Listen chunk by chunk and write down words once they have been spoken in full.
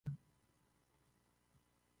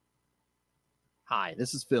Hi,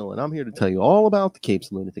 this is Phil, and I'm here to tell you all about the Capes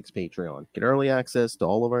and Lunatics Patreon. Get early access to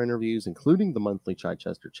all of our interviews, including the monthly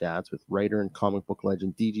Chichester chats with writer and comic book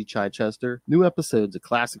legend DG Chichester, new episodes of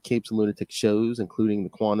classic Capes and Lunatics shows, including The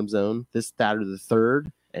Quantum Zone, This, That, or the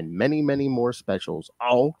Third, and many, many more specials,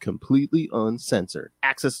 all completely uncensored.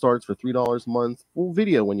 Access starts for $3 a month, full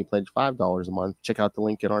video when you pledge $5 a month. Check out the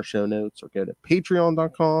link in our show notes or go to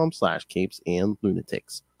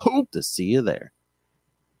patreon.com/capesandlunatics. Hope to see you there.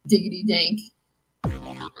 Diggity dank.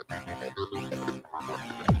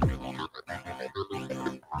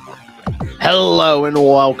 Hello and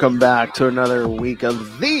welcome back to another week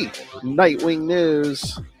of the Nightwing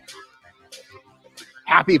News.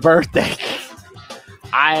 Happy birthday.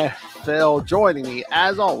 Phil, joining me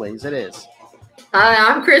as always, it is. Hi,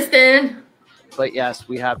 I'm Kristen. But yes,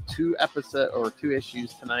 we have two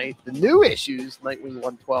issues tonight. The new issues, Nightwing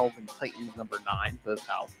 112 and Titans number 9, both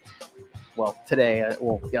out. Well,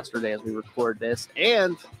 yesterday as we record this,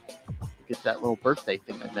 and get that little birthday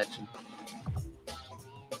thing I mentioned.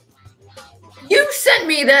 You sent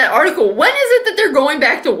me that article. When is it that they're going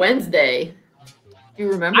back to Wednesday? Do you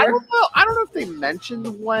remember? I don't know. I don't know if they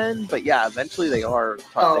mentioned when, but yeah, eventually they are.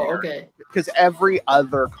 Okay. Because every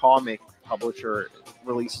other comic publisher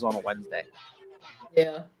releases on a Wednesday.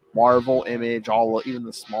 Yeah. Marvel, Image, even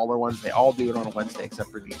the smaller ones, they all do it on a Wednesday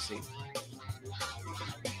except for DC.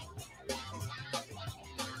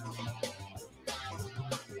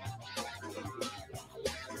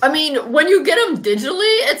 I mean, when you get them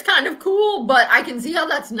digitally, it's kind of cool, but I can see how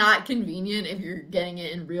that's not convenient if you're getting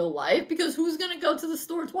it in real life, because who's going to go to the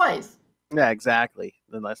store twice? Yeah, exactly.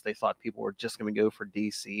 Unless they thought people were just going to go for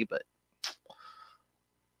DC, but it's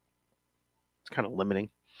kind of limiting.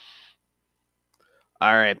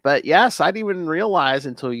 All right, but yes, I didn't even realize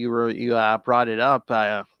until you brought it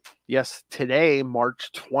up. Yes, today, March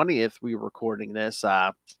 20th, we were recording this,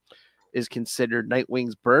 is considered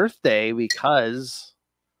Nightwing's birthday because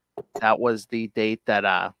that was the date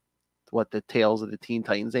that the Tales of the Teen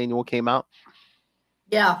Titans annual came out.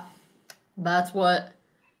 Yeah, that's what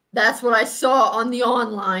I saw on the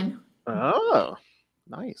online. Oh,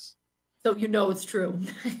 nice. So you know it's true.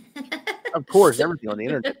 Of course, everything on the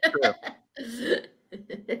internet is true.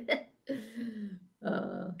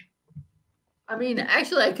 I mean,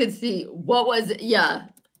 actually, I could see what was it. Yeah.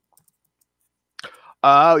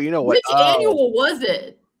 Oh, you know what? Which annual was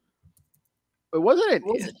it? It wasn't.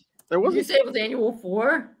 There wasn't. Did you say it was annual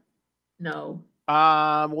 4? No.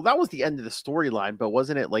 Well, that was the end of the storyline, but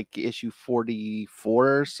wasn't it like issue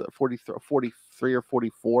 44, 43 or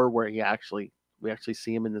 44, where we actually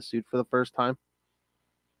see him in the suit for the first time?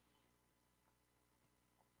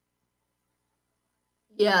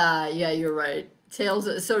 Yeah, you're right. Tales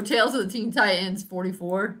of the Teen Titans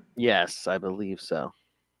 44? Yes, I believe so.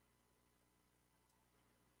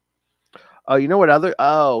 Oh, you know what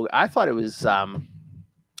I thought it was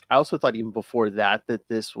I also thought even before that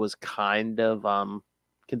this was kind of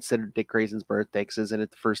considered Dick Grayson's birthday, because isn't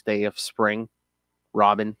it the first day of spring?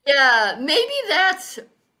 Robin. Yeah, maybe that's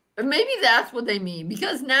what they mean,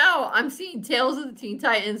 because now I'm seeing Tales of the Teen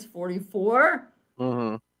Titans 44.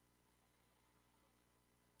 Mm-hmm.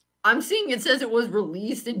 I'm seeing it says it was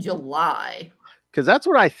released in July. Because that's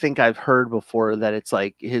what I think I've heard before, that it's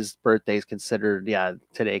like his birthday is considered,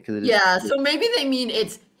 today. So maybe they mean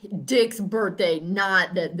it's Dick's birthday,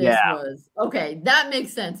 not that this was. Okay, that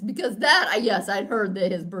makes sense, because I'd heard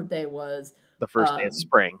that his birthday was the first day of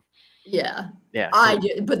spring. Yeah. Yeah. I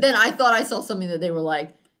did, but then I thought I saw something that they were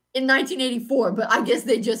like in 1984, but I guess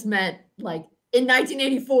they just meant like in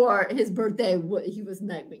 1984 his birthday he was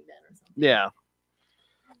Nightwing then or something. Yeah.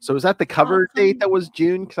 So is that the cover date that was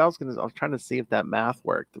June? Because I was trying to see if that math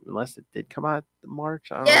worked, unless it did come out in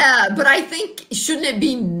March. I don't know. But I think, shouldn't it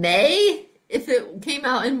be May if it came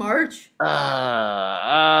out in March?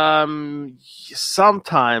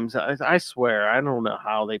 Sometimes I swear I don't know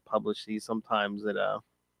how they publish these. Sometimes it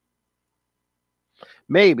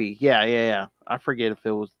maybe yeah. I forget if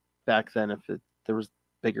it was back then, if there was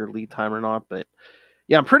bigger lead time or not, but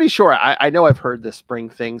yeah, I'm pretty sure. I know I've heard the spring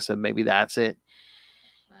thing, so maybe that's it.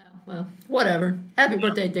 Well, whatever. Happy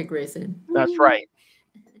birthday, Dick Grayson. That's right.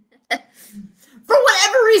 For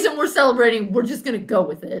whatever reason we're celebrating, we're just going to go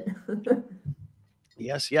with it.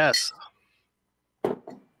 Yes.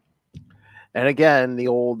 And again, the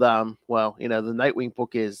old, the Nightwing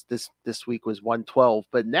book is this week was 112,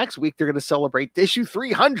 but next week they're going to celebrate issue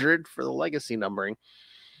 300 for the legacy numbering.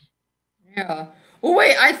 Yeah. Well,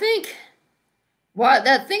 wait, I think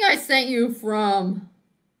that thing I sent you from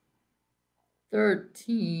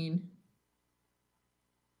 13.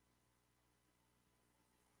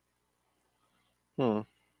 Well,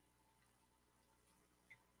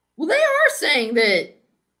 they are saying that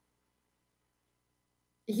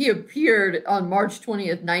he appeared on March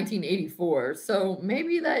 20th, 1984. So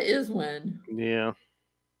maybe that is when Yeah.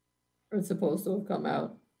 it's supposed to have come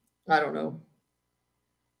out. I don't know.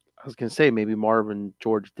 I was gonna say maybe Marvin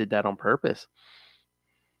George did that on purpose.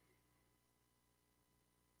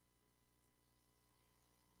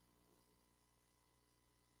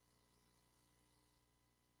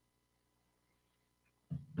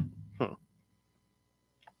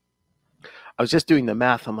 I was just doing the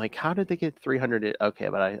math. I'm like, how did they get 300? Okay,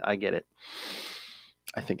 but I get it.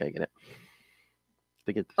 I think I get it.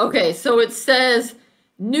 They get Okay, so it says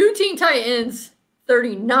New Teen Titans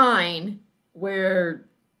 39, where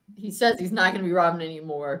he says he's not going to be Robin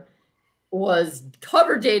anymore, was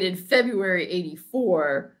cover dated February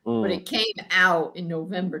 84, but it came out in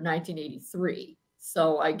November 1983.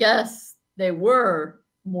 So I guess they were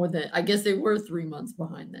I guess they were 3 months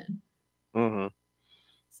behind then. Mm-hmm.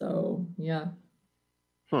 So, yeah.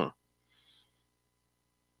 Hmm.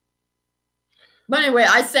 But anyway,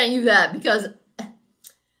 I sent you that because,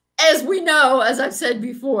 as we know, as I've said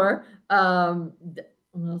before, well,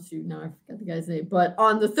 shoot, now I forgot the guy's name, but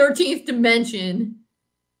on the 13th Dimension,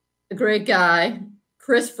 a great guy,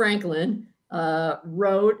 Chris Franklin,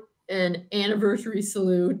 wrote an anniversary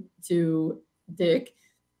salute to Dick,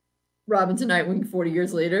 Robin to Nightwing 40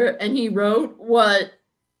 years later, and he wrote what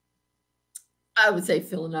I would say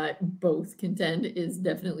Phil and I both contend is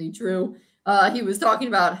definitely true. He was talking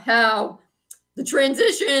about how the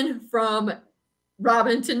transition from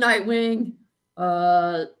Robin to Nightwing,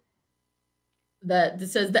 that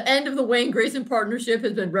says the end of the Wayne Grayson partnership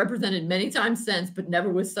has been represented many times since, but never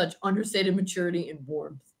with such understated maturity and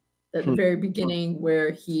warmth. At the very beginning,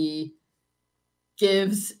 where he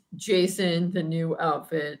gives Jason the new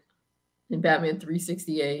outfit in Batman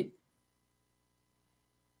 368.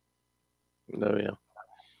 Oh yeah.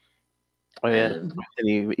 Oh yeah. And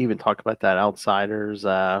you even talk about that Outsiders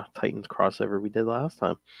Titans crossover we did last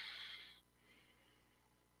time.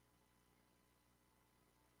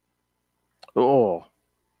 Oh.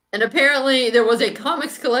 And apparently there was a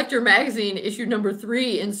Comics Collector magazine, issue number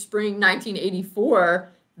 3 in spring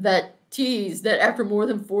 1984, that teased that after more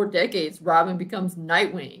than 4 decades, Robin becomes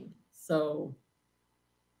Nightwing. So,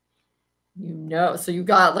 so you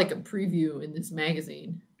got like a preview in this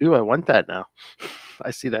magazine. Ooh, I want that now. I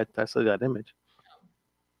see that. I saw that image.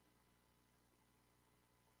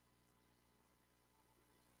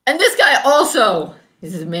 And this guy also,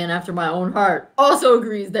 this is a man after my own heart, also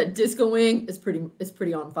agrees that Disco Wing is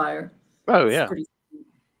pretty on fire. Oh yeah.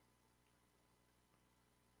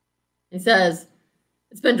 He says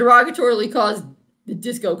it's been derogatorily caused the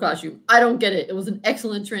disco costume. I don't get it. It was an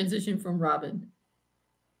excellent transition from Robin.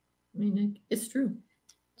 I mean, it's true.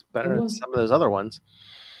 It's better than some of those other ones.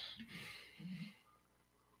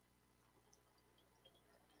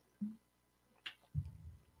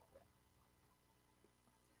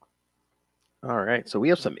 All right, so we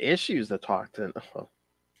have some issues to talk to.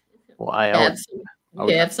 Well, I have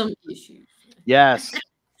some issues. Yes.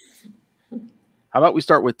 How about we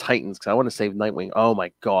start with Titans? Because I want to save Nightwing. Oh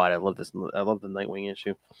my god, I love this. I love the Nightwing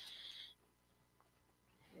issue.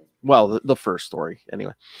 Well, the first story,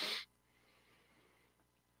 anyway.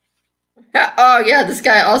 Oh yeah, this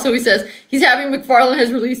guy also, he says he's having McFarlane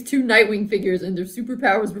has released 2 Nightwing figures in their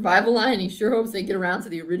Superpowers revival line. And he sure hopes they get around to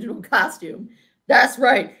the original costume. That's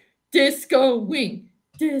right, Disco Wing,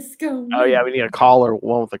 Disco Wing. Oh yeah, we need a collar,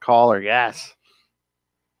 one with a collar. Yes.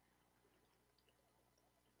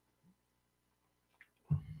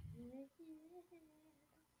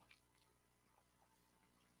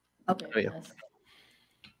 Okay. Oh, yeah.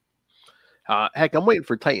 Heck, I'm waiting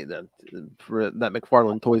for Titan for that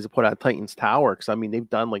McFarlane Toys to put out Titan's Tower, because I mean they've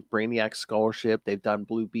done like Brainiac Scholarship, they've done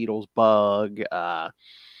Blue Beetle's Bug. Yeah,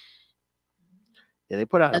 they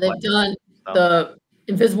put out. And they've done the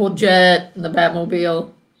Invisible Jet and the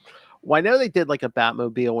Batmobile. Well, I know they did like a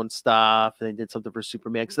Batmobile and stuff, and they did something for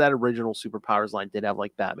Superman, because that original Superpowers line did have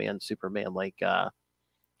like Batman, Superman, like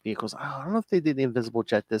vehicles. I don't know if they did the Invisible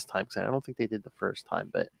Jet this time, because I don't think they did the first time,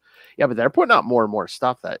 but yeah, but they're putting out more and more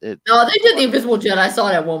stuff. No, they did the Invisible Jet. I saw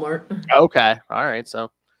it at Walmart. Okay, all right,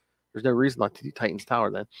 so there's no reason not to do Titan's Tower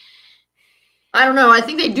then. I don't know. I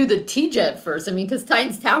think they do the T-Jet first. I mean, because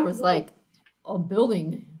Titan's Tower is like a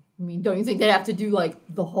building. I mean, don't you think they'd have to do like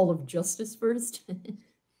the Hall of Justice first?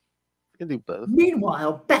 Can do both.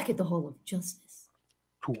 Meanwhile, back at the Hall of Justice.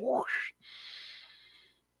 Whoosh.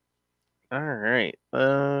 All right.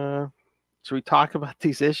 Should we talk about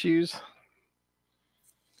these issues?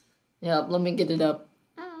 Yeah, let me get it up.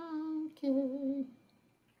 Okay.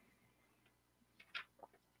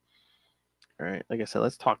 All right. Like I said,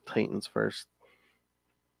 let's talk Titans first.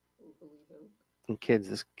 And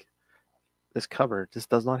kids, this cover just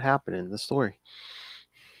does not happen in the story.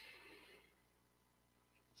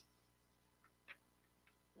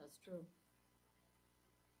 That's true.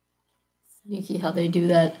 Sneaky how they do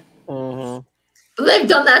that. Mm-hmm. But they've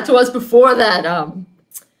done that to us before. That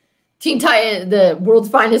Teen Titan, the world's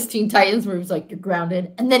finest Teen Titans, where he was like, "You're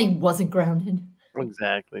grounded," and then he wasn't grounded.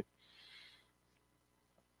 Exactly.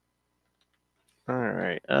 All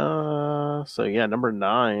right. So yeah, number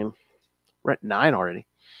 9. We're at 9 already.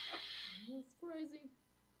 That's crazy.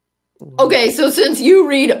 Okay, so since you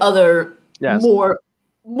read other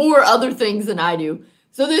more other things than I do,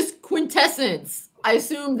 so this quintessence, I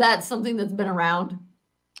assume that's something that's been around.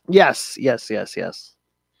 Yes. Yeah. So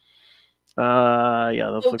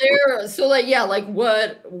like yeah, like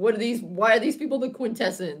what are these? Why are these people the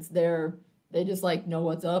quintessence? They just like know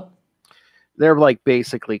what's up. They're like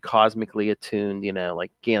basically cosmically attuned, you know,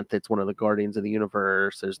 like Ganthet's one of the guardians of the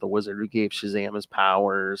universe. There's the wizard who gave Shazam his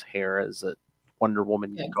powers. Hera's a Wonder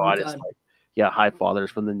Woman goddess. Like, High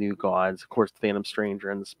Fathers from the New Gods. Of course, the Phantom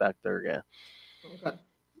Stranger and the Spectre. Yeah. Okay.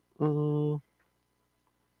 Oh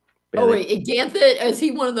wait, Ganthet, is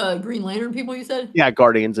he one of the Green Lantern people you said? Yeah,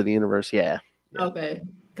 Guardians of the Universe. Yeah. Okay.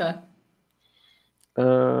 Got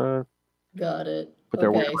it. But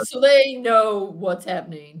okay, so they know what's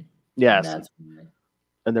happening. Yes.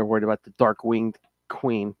 And they're worried about the Dark Winged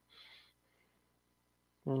Queen.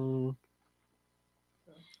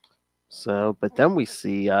 So, but then we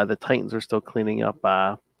see the Titans are still cleaning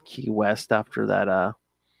up Key West after that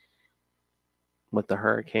with the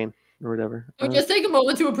hurricane or whatever. Just take a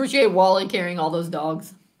moment to appreciate Wally carrying all those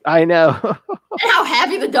dogs. I know. And how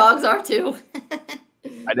happy the dogs are too.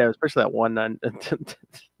 I know, especially that one on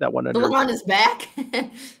that one the one on his back.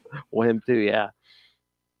 Well, him too, yeah.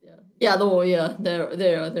 Yeah,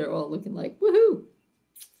 they're all looking like woohoo.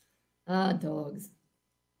 Dogs.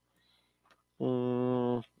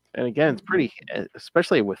 And again, it's pretty,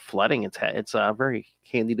 especially with flooding. It's very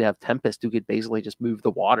handy to have Tempest who could basically just move the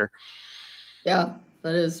water. Yeah,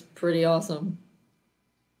 that is pretty awesome.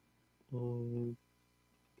 And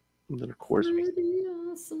then of course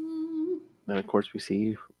we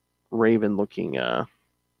see Raven looking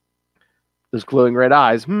those glowing red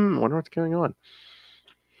eyes. Wonder what's going on.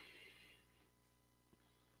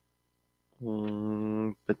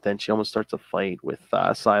 But then she almost starts a fight with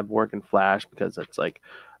Cyborg and Flash because it's like,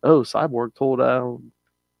 oh, Cyborg told or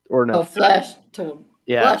no, Flash told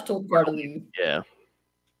Flash told Guard to leave. Yeah.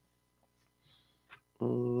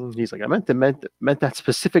 He's like, I meant that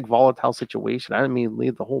specific volatile situation. I didn't mean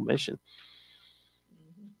leave the whole mission.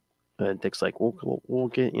 And Dick's like, we'll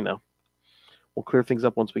get, we'll clear things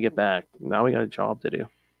up once we get back. Now we got a job to do.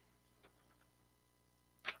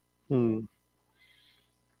 Then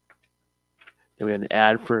we had an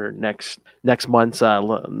ad for next month's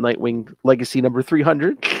Nightwing Legacy number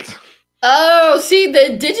 300. Oh, see,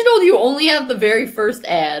 the digital, you only have the very first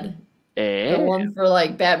ad. The one for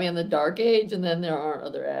like Batman the Dark Age, and then there aren't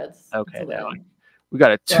other ads. Okay, now we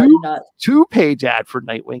got a two-page ad for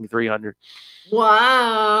Nightwing 300.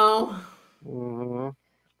 Wow.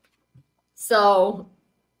 So,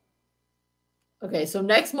 okay, so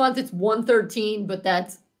next month it's 113, but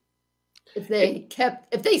that's if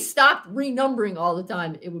they stopped renumbering all the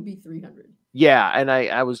time, it would be 300. Yeah, and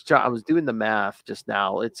I was doing the math just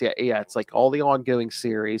now. It's it's like all the ongoing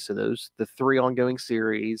series. So the 3 ongoing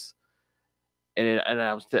series. And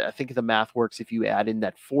I think the math works if you add in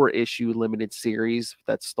that 4-issue limited series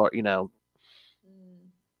that start,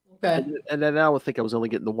 Okay. And then I would think I was only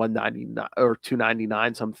getting the 199 or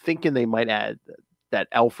 299. So I'm thinking they might add that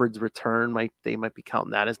Alfred's Return. They might be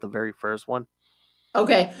counting that as the very first one.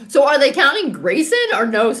 Okay. So are they counting Grayson or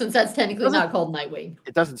no? Since that's technically not called Nightwing.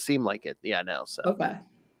 It doesn't seem like it. Yeah, no. So okay.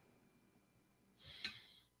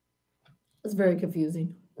 That's very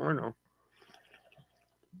confusing. I don't know.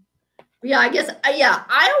 Yeah, I guess.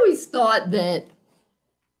 I always thought that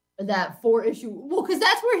 4-issue. Well, because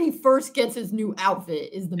that's where he first gets his new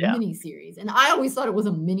outfit is the mini series, and I always thought it was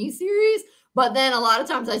a mini series. But then a lot of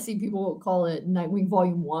times I see people call it Nightwing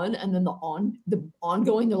Volume 1, and then the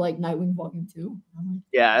ongoing they're like Nightwing Volume 2. I'm like,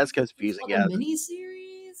 yeah, that's confusing. Yeah, mini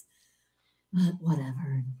series. But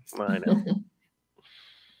whatever. I know.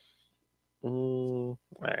 All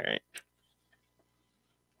right.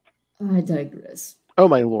 I digress. Oh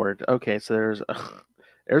my lord. Okay, so there's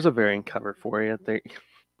a variant cover for you. There,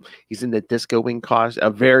 he's in the disco wing costume, a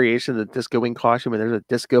variation of the disco wing costume, and there's a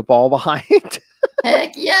disco ball behind.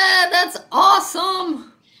 Heck yeah, that's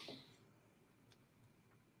awesome.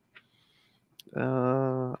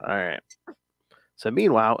 All right. So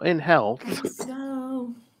meanwhile, in hell. Let's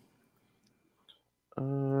go.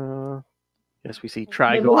 Guess we see Maybe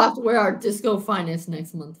Trigon. we'll have to wear our disco finest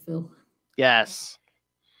next month, Phil. Yes.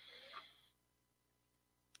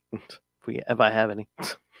 If I have any.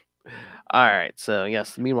 All right. So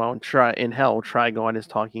yes. Meanwhile, in hell, Trigon is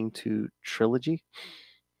talking to Trilogy.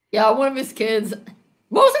 Yeah, one of his kids.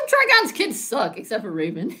 Most of Trigon's kids suck, except for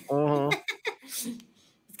Raven. His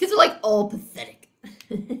kids are like all pathetic.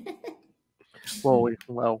 well,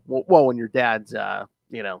 when your dad's, the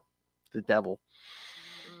devil.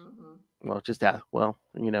 Well, just ask. Well,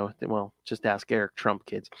 just ask Eric Trump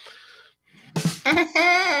kids.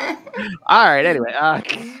 All right. Anyway.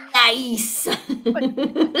 Nice.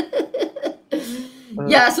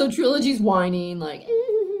 Yeah. So Trilogy's whining like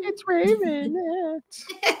it's Raven.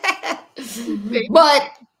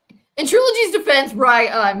 But in Trilogy's defense,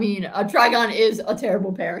 right? I mean, Trigon is a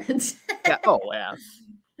terrible parent. Yeah. Oh yeah.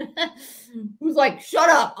 Who's like, shut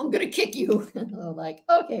up! I'm gonna kick you. I'm like,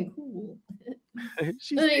 okay, cool. And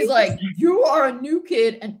he's like, you are a new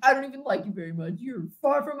kid, and I don't even like you very much. You're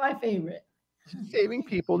far from my favorite. She's saving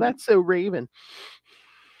people. That's so Raven.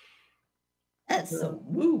 That's so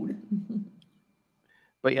rude.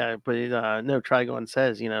 But no. Trigon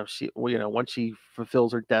says, once she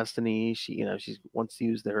fulfills her destiny, she wants to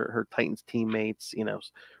use her Titans teammates,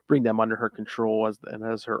 bring them under her control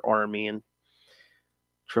as her army. And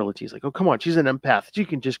Trilogy's like, oh come on, she's an empath. She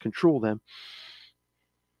can just control them.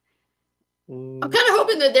 I'm kind of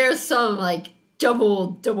hoping that there's some like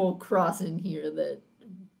double crossing here that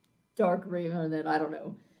Dark Raven, or that I don't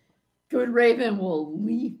know, Good Raven will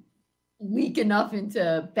leak enough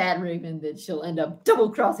into Bad Raven that she'll end up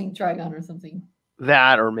double crossing Trigon or something.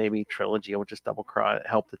 That, or maybe Trilogy will just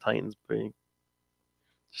help the Titans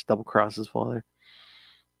just double cross his father.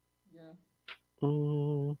 Yeah.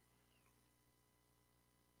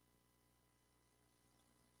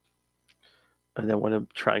 And then one of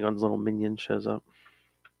Trigon's little minions shows up.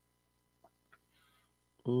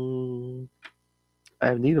 I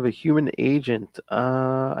have need of a human agent.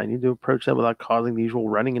 I need to approach them without causing the usual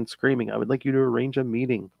running and screaming. I would like you to arrange a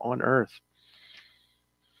meeting on Earth.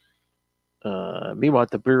 Meanwhile,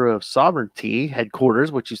 at the Bureau of Sovereignty headquarters,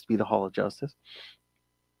 which used to be the Hall of Justice,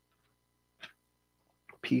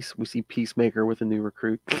 we see Peacemaker with a new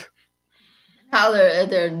recruit. How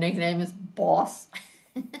their nickname is Boss.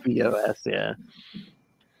 BOS, yeah.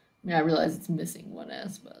 Yeah, I realize it's missing one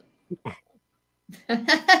S, but.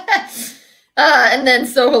 And then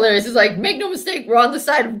so hilarious. It's like, make no mistake, we're on the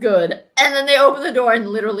side of good. And then they open the door, and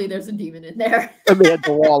literally there's a demon in there.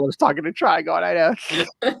 Amanda Waller's talking to Trigon. I know.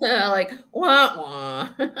 Like, wah wah.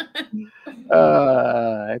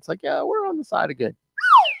 It's like, yeah, we're on the side of good.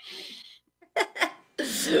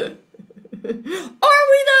 Are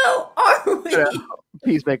we though? Are we? Yeah.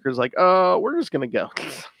 Peacemaker's like, we're just gonna go.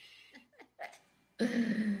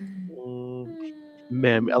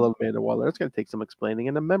 Man, I love Amanda Waller. It's gonna take some explaining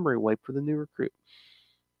and a memory wipe for the new recruit.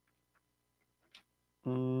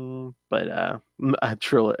 But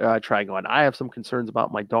Trigon, I have some concerns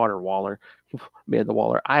about my daughter, Waller. Amanda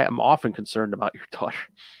Waller, I am often concerned about your daughter.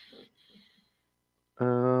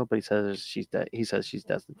 But he says she's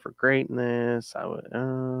destined for greatness.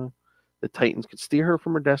 The Titans could steal her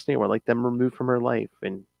from her destiny, or like them removed from her life.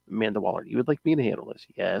 And Amanda Waller, you would like me to handle this?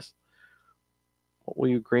 Yes. What will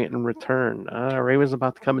you grant in return? Raven's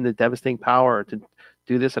about to come into devastating power to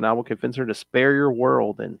do this, and I will convince her to spare your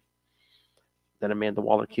world. And then Amanda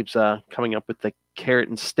Waller keeps coming up with the carrot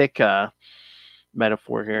and stick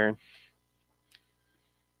metaphor here.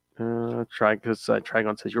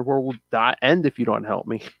 Trigon says, your world will end if you don't help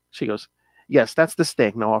me. She goes, yes, that's the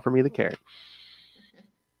stick. Now offer me the carrot.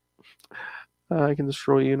 I can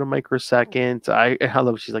destroy you in a microsecond. I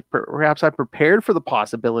love. She's like, perhaps I prepared for the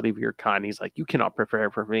possibility of your kind. He's like, you cannot prepare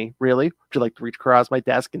for me. Really? Would you like to reach across my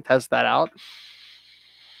desk and test that out?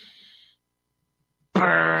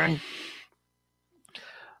 Burn.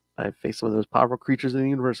 I faced one of those powerful creatures in the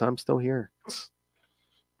universe. I'm still here.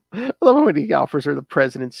 I love when he offers her the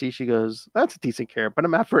presidency. She goes, that's a decent carrot, but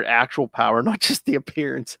I'm after actual power, not just the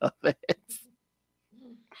appearance of it.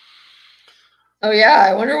 Oh, yeah.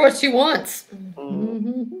 I wonder what she wants.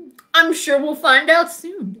 I'm sure we'll find out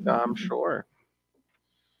soon. I'm sure.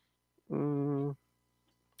 Then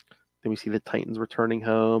we see the Titans returning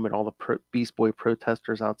home and all the Beast Boy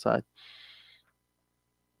protesters outside.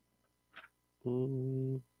 I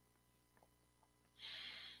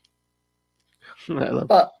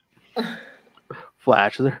love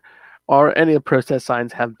Flash. Are any of the protest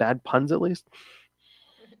signs have bad puns at least?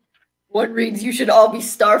 One reads, you should all be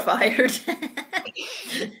star-fired.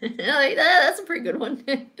 Like, that's a pretty good one.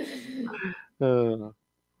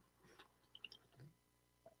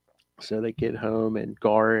 So they get home and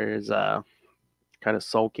Gar is kind of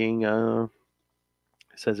sulking.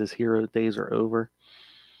 says his hero days are over.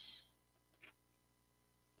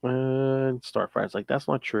 And Starfire's like, that's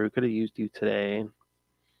not true. Could have used you today.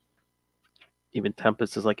 Even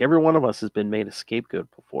Tempest is like, every one of us has been made a scapegoat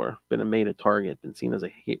before, been made a target, been seen as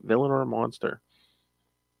a villain or a monster.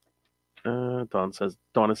 Donna says,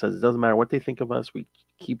 it doesn't matter what they think of us. We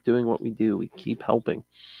keep doing what we do. We keep helping.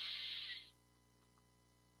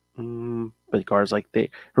 But Gar's like, there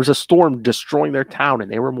was a storm destroying their town,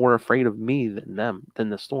 and they were more afraid of me than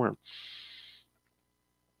the storm.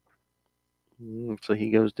 So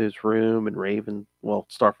he goes to his room, and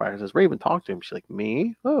Starfire says, Raven, talk to him. She's like,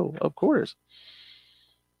 me? Oh, of course.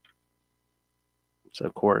 So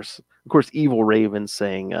of course, evil Raven's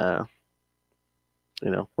saying, what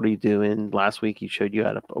are you doing? Last week you showed you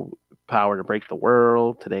had a power to break the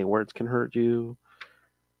world. Today words can hurt you.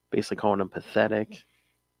 Basically calling him pathetic.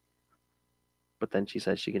 But then she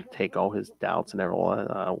says she can take all his doubts and everyone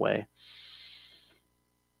away.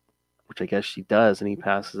 Which I guess she does, and he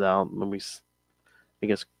passes out. And I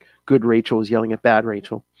guess good Rachel is yelling at bad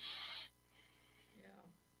Rachel. Yeah.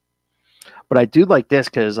 But I do like this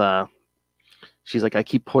because she's like, I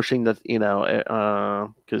keep pushing the,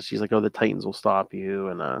 because she's like, oh, the Titans will stop you.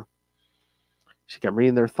 And she kept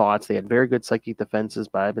reading their thoughts. They had very good psychic defenses,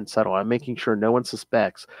 but I've been subtle. I'm making sure no one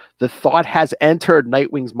suspects. The thought has entered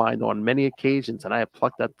Nightwing's mind on many occasions, and I have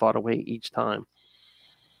plucked that thought away each time.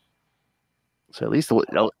 So at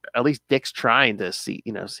least Dick's trying to see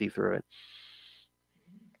through it.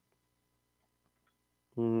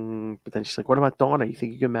 But then she's like, what about Donna? You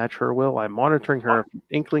think you can match her will? I'm monitoring her. If an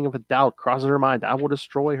inkling of a doubt crosses her mind, I will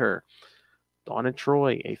destroy her. Donna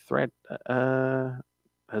Troy, a threat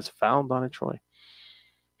has found Donna Troy.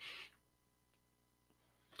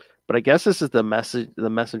 But I guess this is the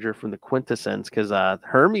messenger from the Quintessence, because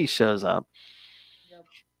Hermes shows up.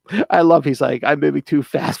 Yep. I love, he's like, I'm moving too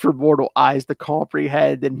fast for mortal eyes to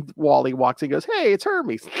comprehend. And Wally walks in and goes, hey, it's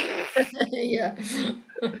Hermes. Yeah.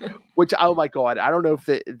 Which, oh my God, I don't know if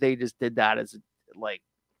they just did that as like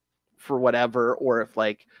for whatever, or if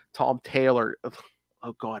like Tom Taylor,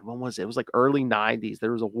 oh God, when was it? It was like early 90s.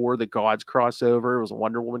 There was a War of the Gods crossover. It was a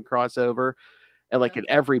Wonder Woman crossover. And like in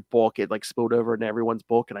every book, it like spilled over in everyone's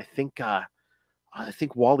book. And I think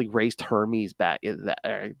Wally raced Hermes back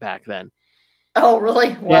then. Oh,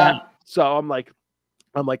 really? Wow. Yeah. So I'm like,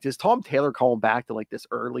 does Tom Taylor call him back to like this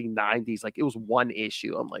early 90s? Like it was one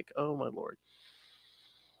issue. I'm like, oh my Lord.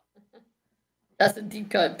 That's a deep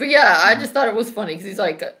cut. But yeah, I just thought it was funny because he's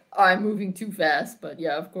like, I'm moving too fast. But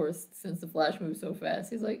yeah, of course, since the Flash moves so fast,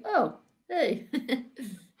 he's like, oh, hey.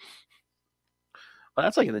 Well,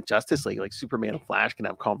 that's like in the Justice League, like Superman and Flash can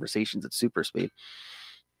have conversations at super speed.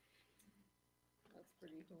 That's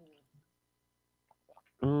pretty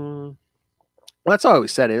cool. Well, that's all I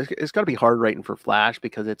always said. It's got to be hard writing for Flash,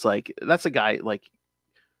 because it's like, that's a guy, like,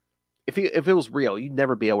 if it was real, you'd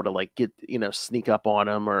never be able to like get, sneak up on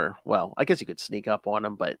him, or, well, I guess you could sneak up on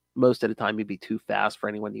him, but most of the time you'd be too fast for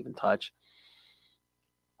anyone to even touch.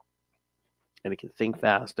 And he can think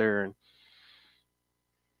faster.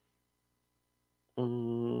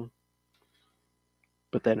 And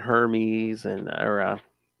but then Hermes and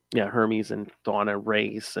Donna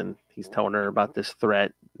race, and he's telling her about this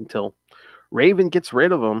threat until Raven gets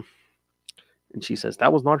rid of him. And she says,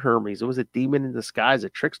 that was not Hermes. It was a demon in disguise, a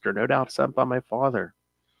trickster, no doubt sent by my father.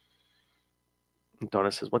 And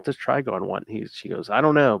Donna says, what does Trigon want? She goes, I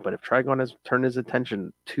don't know, but if Trigon has turned his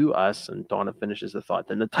attention to us, and Donna finishes the thought,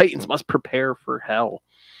 then the Titans must prepare for hell.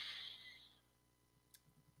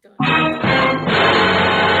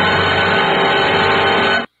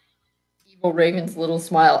 Evil Raven's little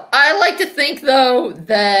smile. I like to think, though,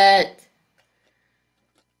 that,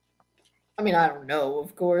 I mean, I don't know,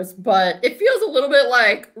 of course, but it feels a little bit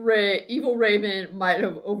like Evil Raven might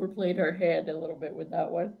have overplayed her hand a little bit with that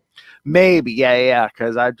one. Maybe, yeah,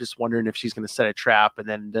 because I'm just wondering if she's going to set a trap, and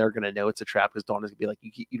then they're going to know it's a trap, because Donna's going to be like,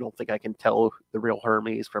 you don't think I can tell the real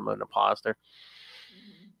Hermes from an imposter?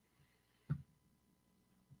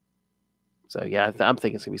 So, yeah, I'm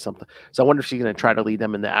thinking it's going to be something. So I wonder if she's going to try to lead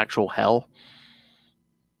them in the actual hell,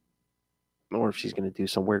 or if she's going to do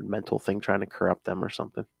some weird mental thing trying to corrupt them or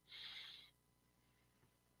something.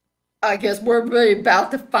 I guess we're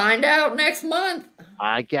about to find out next month.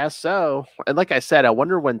 I guess so. And like I said, I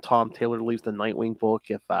wonder when Tom Taylor leaves the Nightwing book,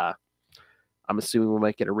 if I'm assuming we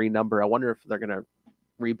might get a renumber. I wonder if they're going to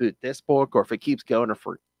reboot this book, or if it keeps going,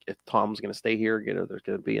 or if Tom's going to stay here, or there's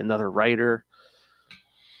going to be another writer.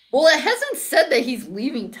 Well, it hasn't said that he's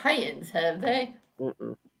leaving Titans, have they?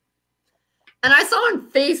 Mm-mm. And I saw on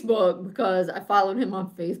Facebook, because I followed him on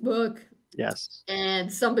Facebook. Yes.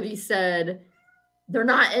 And somebody said they're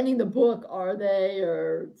not ending the book, are they?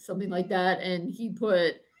 Or something like that. And he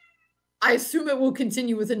put, I assume it will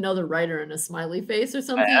continue with another writer and a smiley face or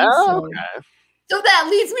something. So, so that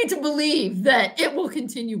leads me to believe that it will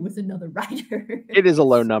continue with another writer. It is a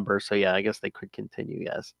low number, so yeah, I guess they could continue,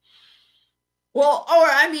 yes. Well, or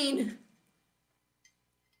I mean,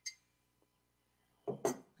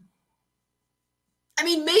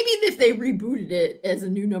 maybe if they rebooted it as a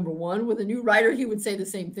new #1 with a new writer, he would say the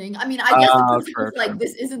same thing. I mean, I guess the person was like,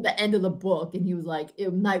 this isn't the end of the book. And he was like,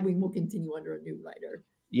 Nightwing will continue under a new writer.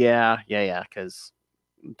 Yeah, because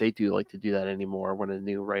they do like to do that anymore when a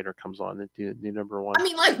new writer comes on and do new #1. I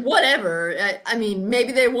mean, like, whatever. I mean,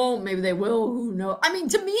 maybe they won't, maybe they will. Who knows? I mean,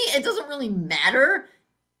 to me, it doesn't really matter.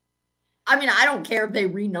 I mean, I don't care if they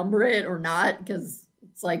renumber it or not, because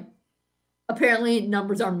it's like, apparently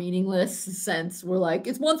numbers are meaningless since we're like,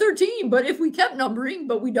 it's 113, but if we kept numbering,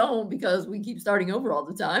 but we don't because we keep starting over all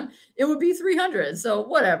the time, it would be 300. So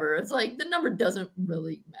whatever. It's like the number doesn't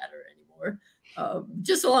really matter anymore.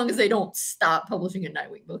 Just so long as they don't stop publishing a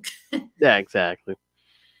Nightwing book. Yeah, exactly.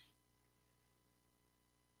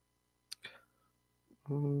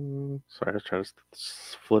 Sorry, I was trying to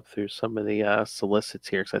flip through some of the solicits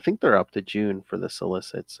here, because I think they're up to June for the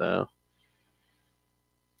solicits. So,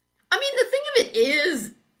 I mean, the thing of it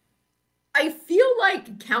is, I feel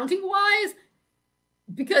like counting-wise,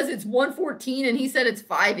 because it's 114 and he said it's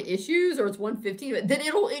 5 issues, or it's 115, then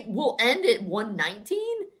it will end at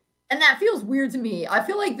 119, and that feels weird to me. I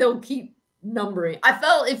feel like they'll keep numbering. I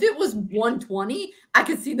felt if it was 120, I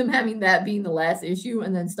could see them having that being the last issue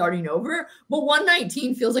and then starting over. But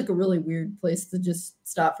 119 feels like a really weird place to just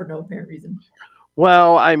stop for no apparent reason.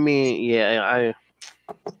 Well, I mean, yeah,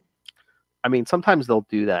 I mean, sometimes they'll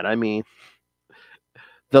do that. I mean,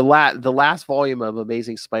 the last volume of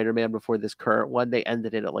Amazing Spider-Man before this current one, they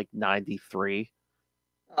ended it at like 93.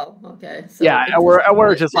 Oh, okay. So yeah,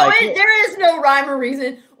 we're just like, there is no rhyme or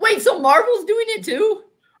reason. Wait, so Marvel's doing it too?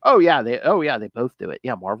 Oh yeah, they both do it.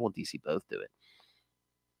 Yeah, Marvel and DC both do it.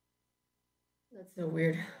 That's so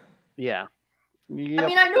weird. Yeah. Yep. I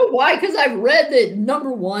mean, I know why, because I've read that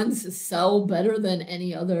 #1s sell better than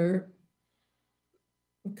any other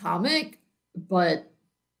comic, but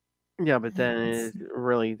yeah, but then it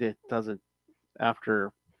really doesn't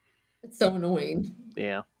after. It's so annoying.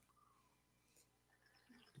 Yeah.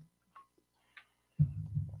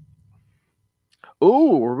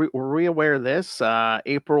 Oh, were we aware of this?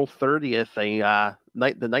 April 30th, the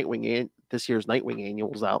Nightwing this year's Nightwing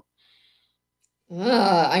annual's out.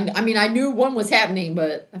 I mean, I knew one was happening,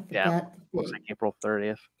 but I forgot. Yeah, looks like April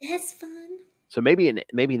 30th. That's fun. So maybe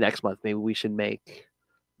next month, maybe we should make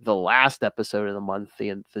the last episode of the month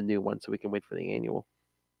the new one, so we can wait for the annual.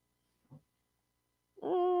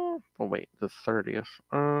 Oh wait, the 30th.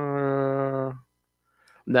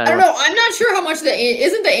 No, I don't know. I'm not sure how much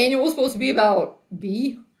isn't the annual supposed to be about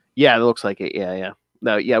B? Yeah, it looks like it. Yeah.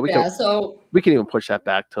 No, yeah, we can even push that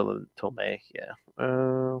back till May. Yeah.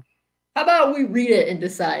 How about we read it and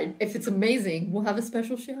decide if it's amazing? We'll have a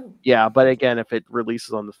special show. Yeah, but again, if it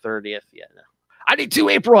releases on the 30th, yeah, no. I need 2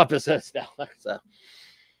 April episodes now. So,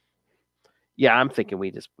 yeah, I'm thinking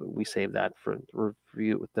we save that for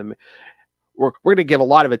review with them. We're gonna give a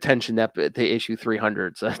lot of attention to issue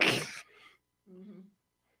 300. So.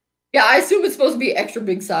 Yeah, I assume it's supposed to be extra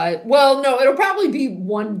big size. Well, no, it'll probably be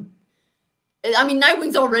one. I mean,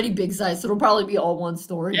 Nightwing's already big size, so it'll probably be all one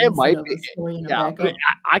story. It might be. Yeah,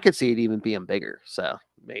 I could see it even being bigger. So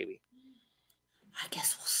maybe. I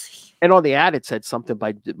guess we'll see. And on the ad, it said something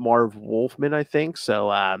by Marv Wolfman, I think.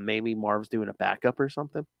 So maybe Marv's doing a backup or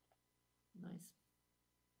something. Nice.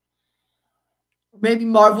 Maybe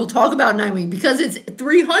Marv will talk about Nightwing because it's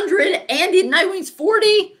 300 and Nightwing's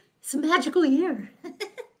 40. It's a magical year.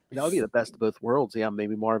 That would be the best of both worlds. Yeah,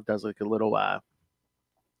 maybe Marv does like a little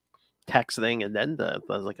text thing and then does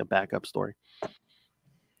like a backup story.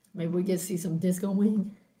 Maybe we get to see some Disco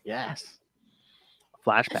Wing. Yes.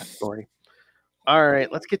 Flashback story. All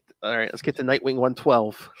right, let's get to Nightwing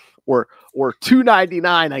 112 or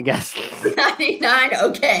 299, I guess. 99,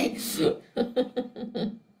 okay. So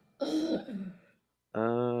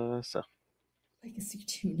Legacy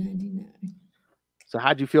 299. So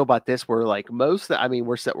how'd you feel about this? We're like we're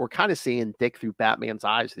kind of seeing Dick through Batman's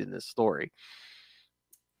eyes in this story.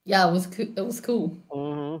 Yeah, it was cool.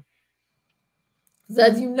 Mm-hmm.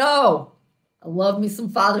 As you know, I love me some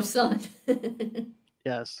father-son.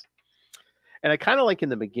 Yes. And I kind of like in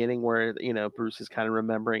the beginning where, Bruce is kind of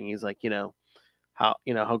remembering, he's like,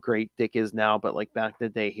 how great Dick is now. But like back in the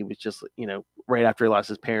day, he was just, right after he lost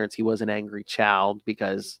his parents, he was an angry child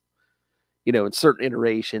because, in certain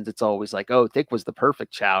iterations, it's always like, oh, Dick was the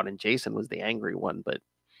perfect child and Jason was the angry one. But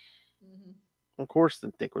Of course,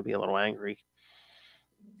 the Dick would be a little angry.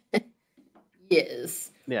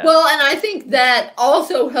 Yes. Yeah. Well, and I think that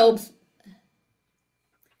also helps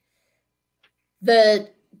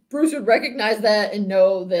that Bruce would recognize that and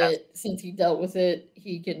know that since he dealt with it,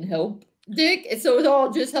 he can help Dick. And so it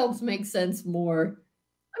all just helps make sense more.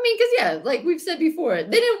 I mean, because, yeah, like we've said before, they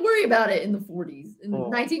didn't worry about it in the 40s. In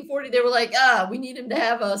 1940, they were like, we need him to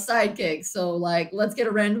have a sidekick. So, like, let's get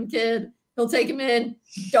a random kid. He'll take him in.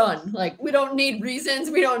 Done. Like, we don't need reasons.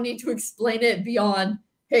 We don't need to explain it beyond,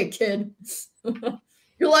 hey, kid,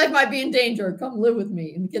 your life might be in danger. Come live with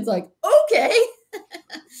me. And the kid's like, okay.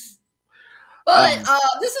 But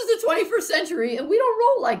this is the 21st century, and we don't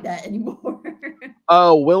roll like that anymore.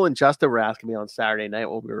 Oh, Will and Justin were asking me on Saturday night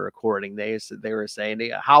when we were recording. They were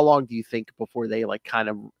saying, how long do you think before they like kind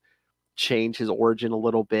of change his origin a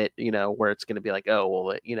little bit? You know, where it's going to be like, oh,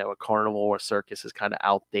 well, you know, a carnival or circus is kind of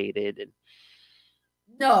outdated. And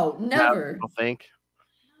no, never. I don't think.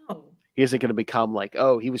 No. He isn't going to become like,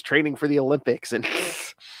 oh, he was training for the Olympics, and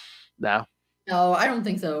no. No, I don't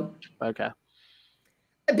think so. Okay.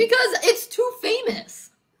 Because it's too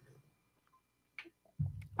famous.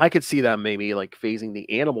 I could see them maybe like phasing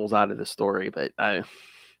the animals out of the story, but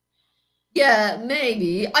yeah,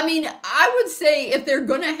 maybe. I mean, I would say if they're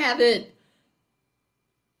gonna have it,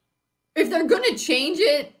 if they're gonna change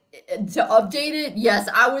it to update it, yes,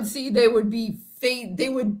 I would see they would be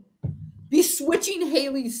switching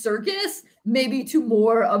Haley's circus maybe to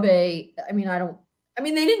more of a. I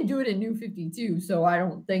mean, they didn't do it in New 52, so I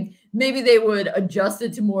don't think maybe they would adjust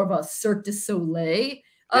it to more of a Cirque du Soleil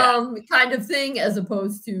kind of thing as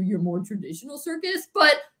opposed to your more traditional circus.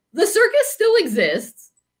 But the circus still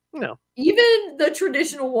exists. No. Even the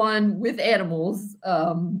traditional one with animals,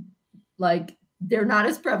 like they're not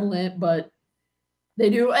as prevalent, but they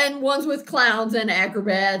do. And ones with clowns and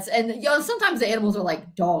acrobats. And you know, sometimes the animals are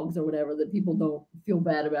like dogs or whatever that people don't feel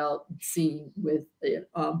bad about seeing with it.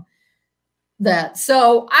 That.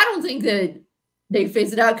 So I don't think that they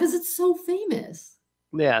phase it out because it's so famous.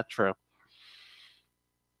 Yeah, true.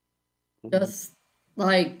 Just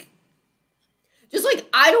like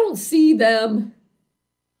I don't see them.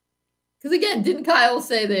 Because again, didn't Kyle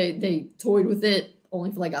say they toyed with it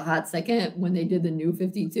only for like a hot second when they did the New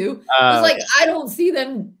 52? It's like I don't see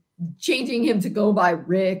them changing him to go by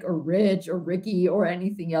Rick or Rich or Ricky or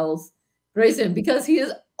anything else Grayson, because he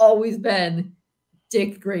has always been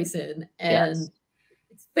Dick Grayson, and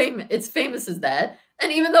it's famous as that.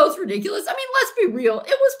 And even though it's ridiculous, I mean, let's be real,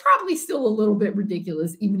 it was probably still a little bit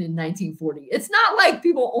ridiculous even in 1940. It's not like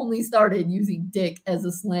people only started using dick as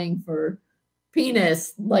a slang for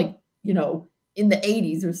penis, like, you know, in the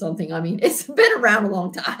 80s or something. I mean, it's been around a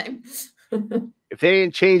long time. If they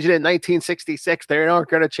didn't change it in 1966, they aren't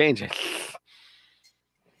going to change it.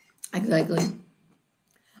 Exactly.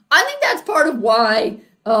 I think that's part of why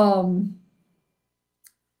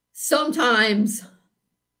sometimes,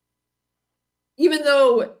 even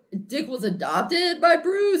though Dick was adopted by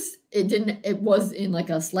Bruce, it was in like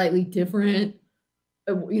a slightly different,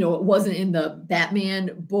 you know, it wasn't in the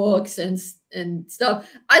Batman books and stuff.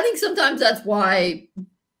 I think sometimes that's why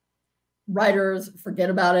writers forget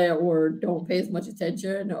about it or don't pay as much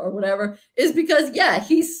attention or whatever, is because, yeah,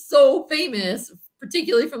 he's so famous,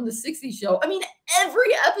 particularly from the 60s show. I mean,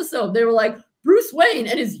 every episode they were like, Bruce Wayne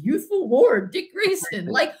and his youthful ward, Dick Grayson.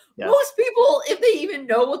 Like, most people, if they even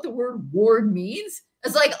know what the word ward means,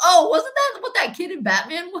 it's like, oh, wasn't that what that kid in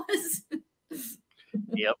Batman was?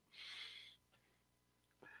 Yep.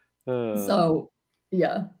 So,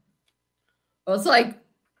 yeah. It's like,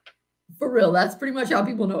 for real, that's pretty much how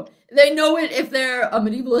people know. They know it if they're a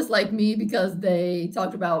medievalist like me because they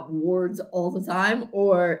talked about wards all the time,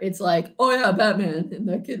 or it's like, oh yeah, Batman, and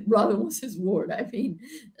the kid Robin was his ward. I mean,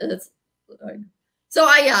 it's like, so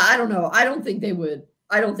I don't know. I don't think they would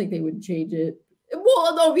change it. Well,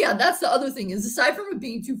 although, yeah, that's the other thing is, aside from it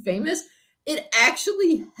being too famous, it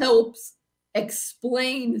actually helps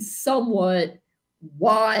explain somewhat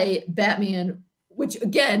why Batman, which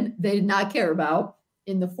again, they did not care about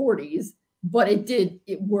in the 40s, but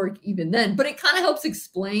it work even then. But it kind of helps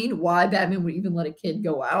explain why Batman would even let a kid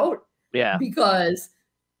go out. Yeah. Because,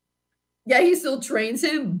 yeah, he still trains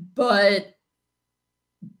him, but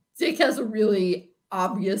Dick has a really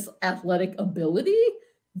obvious athletic ability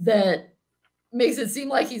that makes it seem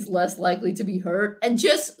like he's less likely to be hurt and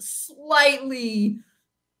just slightly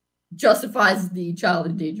justifies the child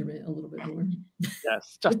endangerment a little bit more.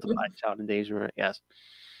 Yes, justified child endangerment, yes.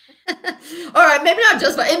 All right, maybe not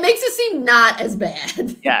justified. It makes it seem not as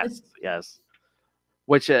bad. Yes.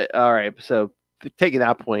 Which, all right, so taking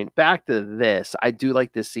that point, back to this, I do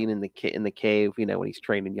like this scene in the cave, you know, when he's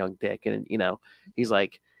training young Dick, and, you know, he's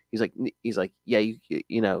like, he's like, yeah,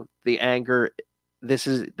 you know, the anger. This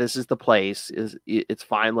is the place. It's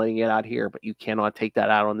fine letting it out here, but you cannot take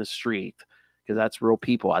that out on the street because that's real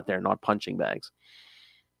people out there, not punching bags.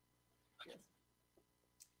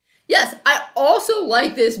 Yes, I also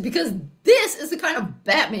like this because this is the kind of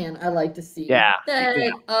Batman I like to see. Yeah, That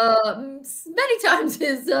many times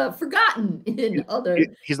is forgotten in other.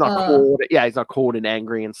 He's not cold. Yeah, he's not cold and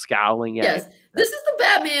angry and scowling. Yeah. Yes, this is the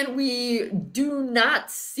Batman we do not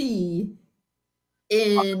see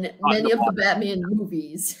in many of the Batman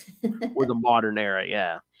movies. Or the modern era,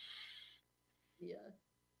 yeah. Yeah.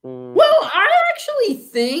 Well, I actually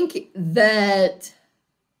think that.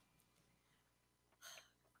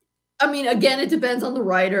 I mean, again, it depends on the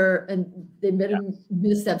writer, and they made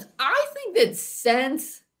missteps. I think that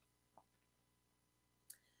since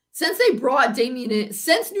they brought Damian in,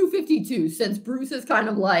 since New 52, since Bruce has kind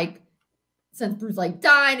of like, since Bruce like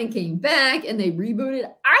died and came back and they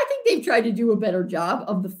rebooted, I think they've tried to do a better job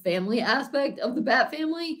of the family aspect of the Bat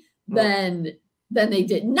family than they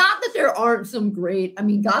did. Not that there aren't some great, I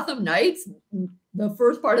mean, Gotham Knights, the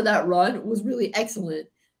first part of that run was really excellent.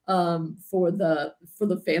 For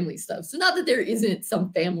the family stuff. So not that there isn't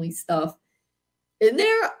some family stuff in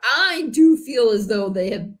there. I do feel as though they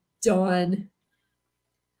have done.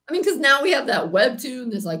 I mean, because now we have that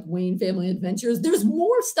webtoon. There's like Wayne Family Adventures. There's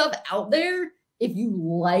more stuff out there if you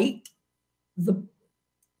like the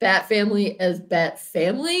Bat family as Bat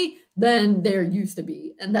family than there used to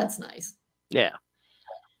be, and that's nice. Yeah.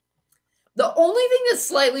 The only thing that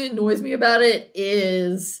slightly annoys me about it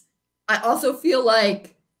is I also feel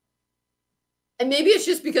like. And maybe it's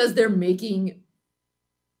just because they're making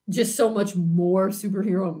just so much more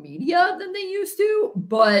superhero media than they used to,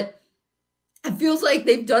 but it feels like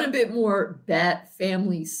they've done a bit more Bat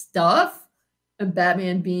family stuff and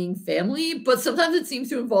Batman being family, but sometimes it seems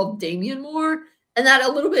to involve Damian more. And that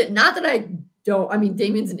a little bit, not that I mean,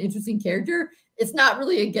 Damian's an interesting character. It's not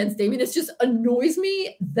really against Damian. It just annoys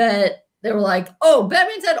me that they were like, oh,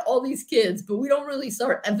 Batman's had all these kids, but we don't really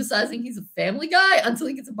start emphasizing he's a family guy until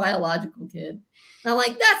he gets a biological kid. And I'm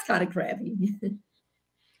like, that's kind of crappy.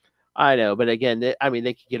 I know, but again, they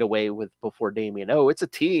could get away with before Damian. Oh, it's a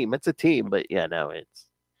team. But yeah, no,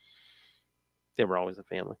 they were always a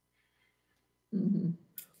family.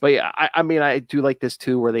 But yeah, I mean, I do like this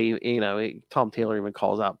too, where they, Tom Taylor even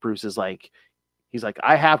calls out Bruce is like, he's like,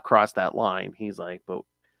 I have crossed that line. He's like,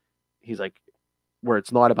 where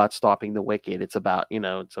it's not about stopping the wicked. It's about,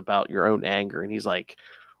 it's about your own anger. And he's like,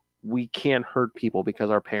 we can't hurt people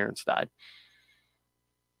because our parents died.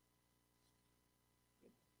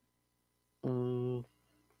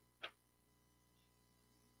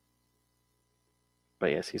 But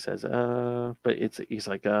yes, he says, but he's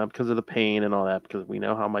like, because of the pain and all that, because we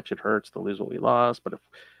know how much it hurts to lose what we lost. But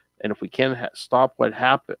if we can stop what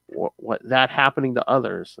happened, what that happening to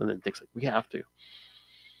others, and then Dick's like, we have to.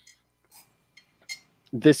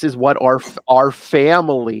 This is what our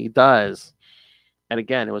family does. And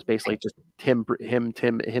again, it was basically just him,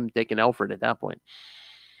 Dick, and Alfred at that point.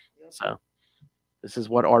 So this is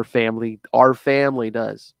what our family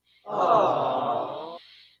does.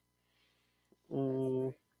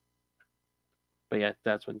 But yeah,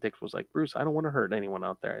 that's when Dick was like, Bruce, I don't want to hurt anyone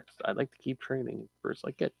out there. I'd like to keep training. Bruce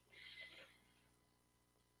like, it.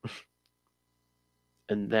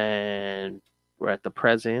 And then we're at the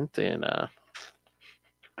present, and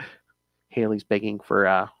Haley's begging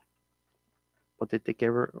for what did Dick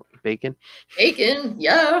give her? Bacon? Bacon,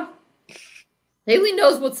 yeah. Haley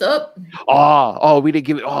knows what's up. We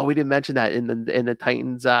didn't mention that in the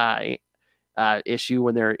Titans issue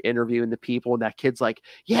when they're interviewing the people, and that kid's like,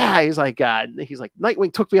 yeah, he's like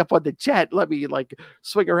Nightwing took me up on the jet, let me like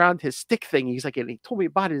swing around his stick thing. He's like, and he told me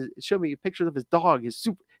about it, showed me pictures of his dog, his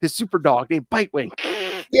super dog named Bitewing.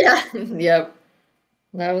 Yeah, yep,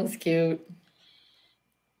 that was cute.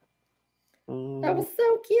 That was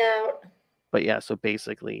so cute. But yeah, so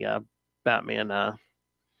basically, Batman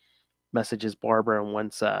messages Barbara and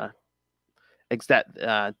wants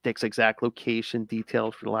Dick's exact location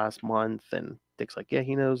details for the last month, and Dick's like, yeah,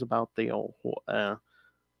 he knows about the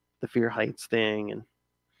Fear Heights thing, and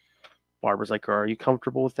Barbara's like, are you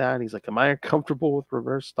comfortable with that? And he's like, am I comfortable with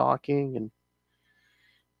reverse stalking? And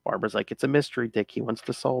Barbara's like, it's a mystery, Dick. He wants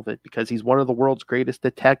to solve it because he's one of the world's greatest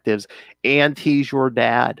detectives, and he's your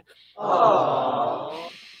dad. Aww.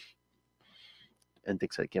 And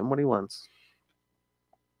Dick's like, give him what he wants.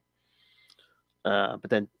 But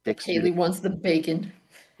then Haley wants the bacon.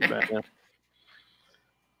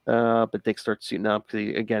 But Dick starts shooting up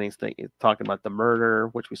because again he's talking about the murder,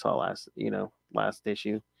 which we saw last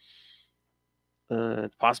issue.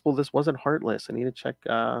 It's possible this wasn't heartless. I need to check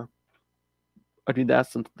I need to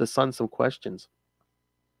ask the son some questions.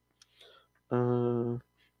 Are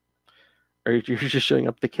you just showing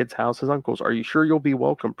up at the kid's house? His uncle's. Are you sure you'll be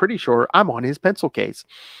welcome? Pretty sure. I'm on his pencil case.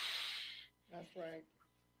 That's right.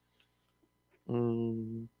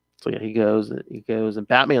 So yeah, he goes, and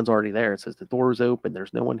Batman's already there. It says the door's open.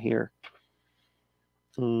 There's no one here.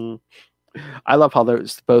 I love how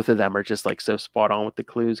both of them are just like so spot on with the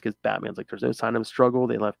clues, because Batman's like, there's no sign of struggle.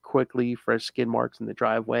 They left quickly, fresh skid marks in the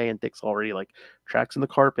driveway, and Dick's already like tracks in the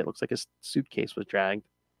carpet. Looks like his suitcase was dragged.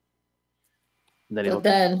 And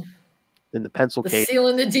then then the pencil case.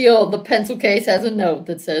 Sealing the deal, the pencil case has a note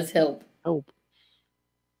that says help. Help.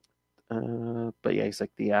 But yeah, he's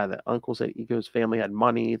like, the uncle said Eco's family had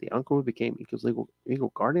money. The uncle became Eco's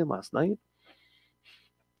legal guardian last night.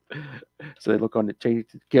 So they look on the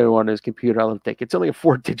go on his computer. I'll think it's only a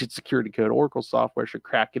 4-digit security code. Oracle software should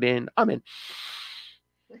crack it in. I'm in.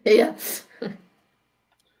 Yeah.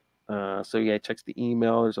 So yeah, he checks the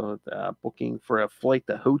email. There's a booking for a flight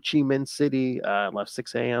to Ho Chi Minh City. Left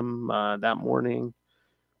 6 a.m. That morning.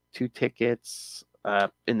 2 tickets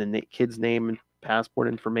in the kid's name and passport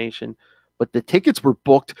information, but the tickets were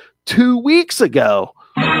booked 2 weeks ago.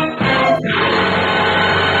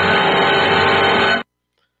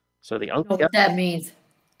 So the uncle. What that means?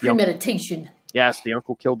 Premeditation. Yes, the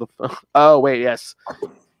uncle killed the. Oh wait, yes,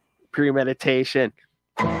 premeditation.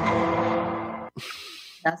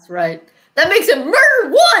 That's right. That makes it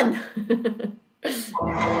murder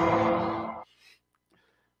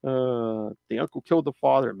 1. The uncle killed the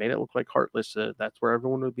father, made it look like Heartless. That's where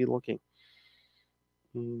everyone would be looking.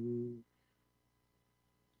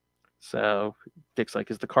 So Dick's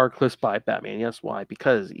like, is the car close by? Batman, yes. Why?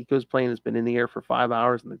 Because Eco's plane has been in the air for 5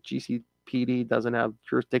 hours and the GCPD doesn't have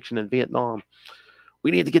jurisdiction in Vietnam.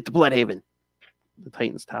 We need to get to Bloodhaven, the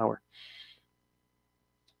Titans Tower.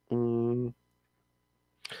 So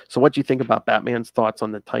what do you think about Batman's thoughts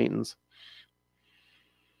on the Titans?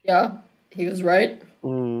 Yeah, he was right.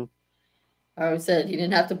 I always said he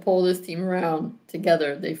didn't have to pull this team around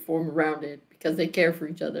together. They form around it because they care for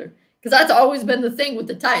each other. Because that's always been the thing with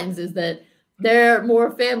the Titans, is that they're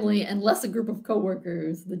more family and less a group of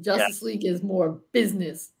coworkers. The Justice League is more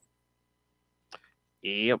business.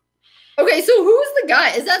 Yep. Okay, so who's the guy?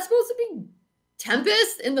 Is that supposed to be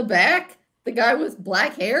Tempest in the back? The guy with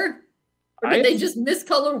black hair? Or did they just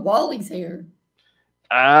miscolor Wally's hair?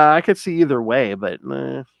 I could see either way, but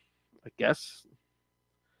I guess.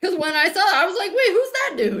 Because when I saw it, I was like, wait, who's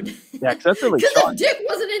that dude? Yeah, because that's really because if Dick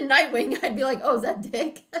wasn't in Nightwing, I'd be like, oh, is that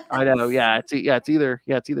Dick? I know, yeah. It's either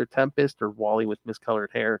Tempest or Wally with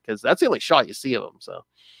miscolored hair, because that's the only shot you see of him. So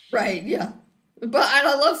right, yeah. But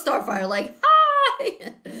I love Starfire, like, hi.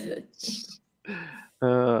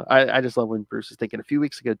 I just love when Bruce is thinking, a few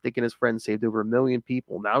weeks ago, Dick and his friends saved over 1 million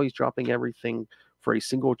people. Now he's dropping everything for a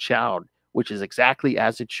single child, which is exactly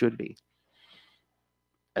as it should be.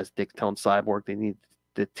 As Dick telling Cyborg they need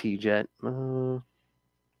the T-Jet. Sure,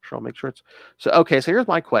 I'll make sure it's so. Okay, so here's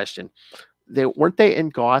my question: weren't they in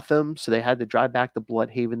Gotham, so they had to drive back to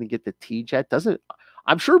Bloodhaven to get the T-Jet?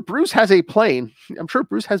 I'm sure Bruce has a plane. I'm sure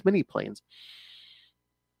Bruce has many planes.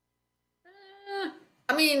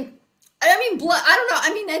 I mean, I don't know.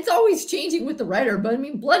 I mean, it's always changing with the writer, but I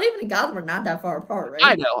mean, Bloodhaven and Gotham are not that far apart,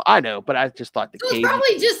 right? I know, but I just thought it's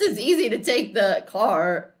probably just as easy to take the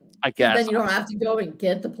car. I guess. Then you don't have to go and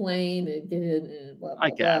get the plane and get in and blah, blah,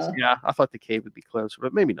 I guess. Blah. Yeah, I thought the cave would be closer,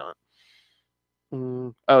 but maybe not.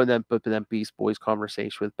 Oh, and then Beast Boy's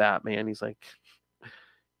conversation with Batman. He's like,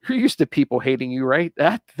 "You're used to people hating you, right?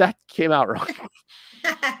 That came out wrong."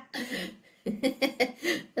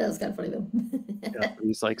 That was kind of funny though. Yeah,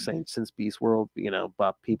 he's like saying, since Beast World,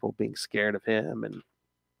 about people being scared of him, and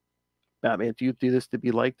Batman, do you do this to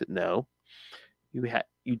be liked? No,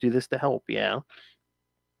 you do this to help, yeah.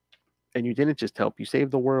 And you didn't just help, you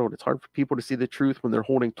saved the world. It's hard for people to see the truth when they're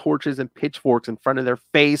holding torches and pitchforks in front of their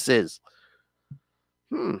faces.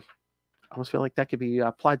 I almost feel like that could be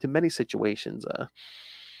applied to many situations.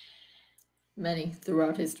 Many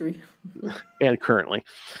throughout history. And currently.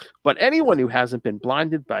 But anyone who hasn't been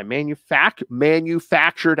blinded by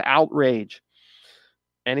manufactured outrage,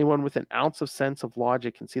 anyone with an ounce of sense of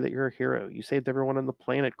logic can see that you're a hero. You saved everyone on the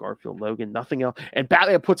planet, Garfield Logan, nothing else. And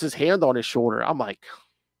Batman puts his hand on his shoulder. I'm like...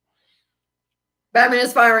 Batman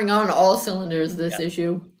is firing on all cylinders this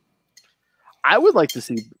issue. I would like to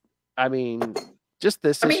see, just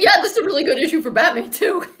this. This is a really good issue for Batman,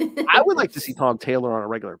 too. I would like to see Tom Taylor on a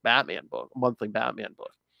regular Batman book, monthly Batman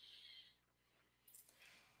book.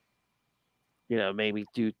 Maybe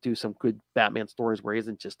do some good Batman stories where he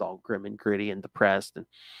isn't just all grim and gritty and depressed. And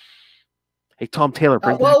hey, Tom Taylor,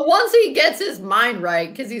 once he gets his mind right,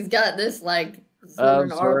 because he's got this,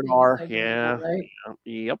 Zordon R. Zordon R. Like, Yeah. right?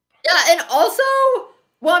 Yep. Yeah, and also,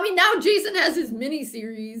 well, I mean, now Jason has his mini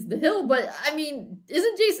series, The Hill, but I mean,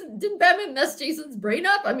 didn't Batman mess Jason's brain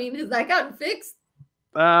up? I mean, has that gotten fixed?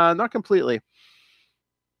 Not completely.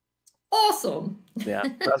 Awesome. Yeah.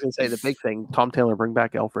 I was gonna say the big thing, Tom Taylor, bring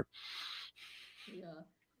back Alfred. Yeah.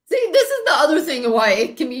 See, this is the other thing why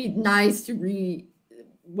it can be nice to read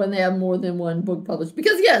when they have more than one book published.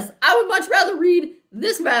 Because yes, I would much rather read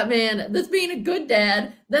this Batman that's being a good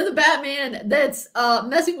dad than the Batman that's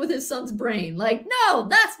messing with his son's brain. Like, no,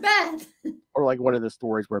 that's bad. Or like one of the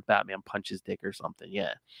stories where Batman punches Dick or something.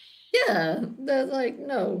 Yeah. Yeah, that's like,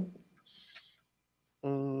 no.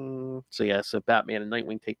 So yeah, so Batman and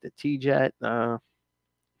Nightwing take the T-Jet. And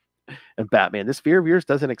Batman, this fear of yours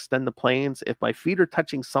doesn't extend the planes. If my feet are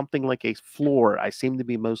touching something like a floor, I seem to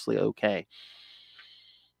be mostly okay.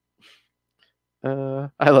 I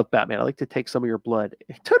love Batman. I like to take some of your blood.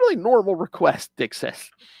 A totally normal request, Dick says.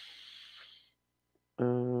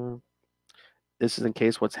 This is in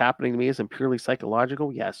case what's happening to me isn't purely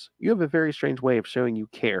psychological. Yes, you have a very strange way of showing you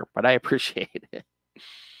care, but I appreciate it.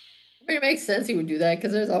 I mean, it makes sense he would do that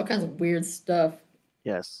because there's all kinds of weird stuff.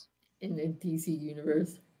 Yes. In the DC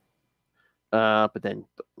universe. But then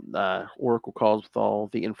Oracle calls with all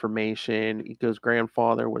the information. Eco's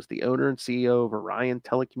grandfather was the owner and CEO of Orion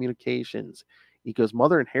Telecommunications. Eco's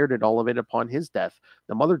mother inherited all of it upon his death.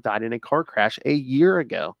 The mother died in a car crash a year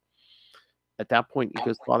ago. At that point,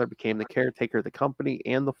 Eco's father became the caretaker of the company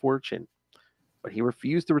and the fortune. But he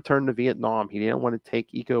refused to return to Vietnam. He didn't want to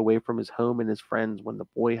take Eco away from his home and his friends when the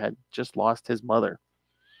boy had just lost his mother.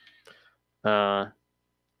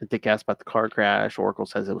 Dick asked about the car crash. Oracle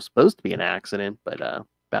says it was supposed to be an accident, but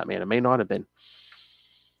Batman, it may not have been.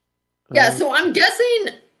 Yeah, so I'm guessing,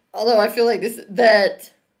 although I feel like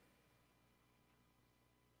that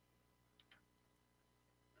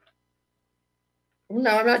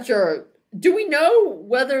no, I'm not sure. Do we know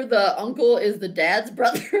whether the uncle is the dad's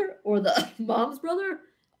brother or the mom's brother?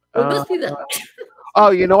 Or it must be the.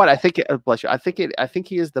 Oh, you know what? I think bless you. I think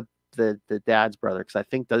he is the dad's brother, because I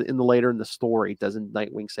think that later in the story, doesn't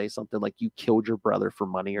Nightwing say something like "you killed your brother for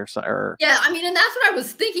money" or something? Yeah, I mean, and that's what I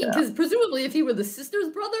was thinking, because presumably, if he were the sister's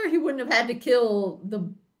brother, he wouldn't have had to kill the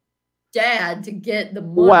dad to get the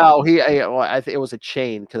money. Well, I think it was a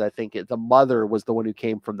chain, because I think the mother was the one who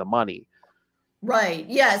came from the money. Right.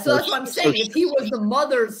 Yeah. So that's what I'm saying. If he was the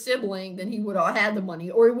mother's sibling, then he would have had the money,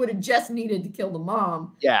 or he would have just needed to kill the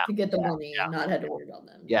mom to get the money and not had to worry about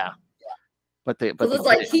them. Yeah. But it's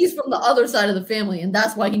like he's from the other side of the family, and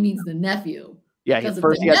that's why he needs the nephew. Yeah,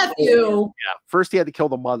 first he had to kill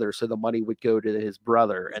the mother, so the money would go to his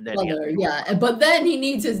brother, and then but then he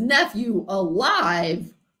needs his nephew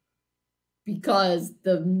alive because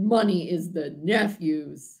the money is the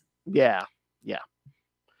nephew's. Yeah.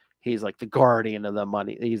 He's like the guardian of the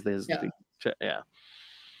money. He's but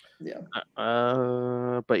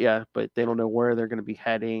they don't know where they're going to be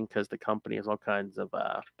heading, because the company has all kinds of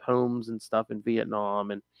homes and stuff in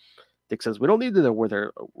Vietnam. And Dick says, we don't need to know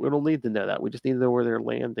that. We just need to know where they're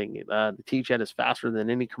landing. The T-Jet is faster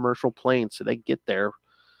than any commercial plane, so they get there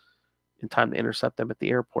in time to intercept them at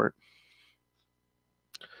the airport.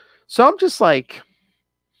 So I'm just like,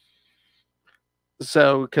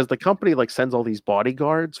 because the company sends all these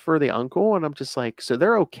bodyguards for the uncle, and I'm just like, so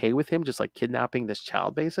they're okay with him just kidnapping this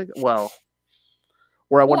child, basically? Well,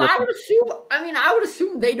 or I wonder. I would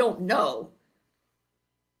assume they don't know.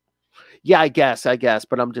 Yeah, I guess,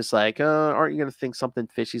 but I'm just like, aren't you gonna think something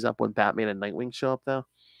fishy's up when Batman and Nightwing show up, though?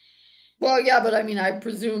 Well, yeah, but I mean, I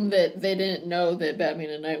presume that they didn't know that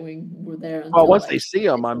Batman and Nightwing were there. Well, once they see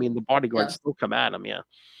him, I mean, the bodyguards still come at him, yeah.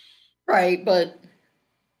 Right, but.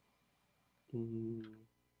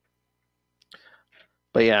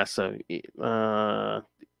 But yeah, so yeah,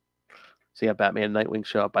 Batman and Nightwing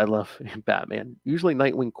show up. I love Batman. Usually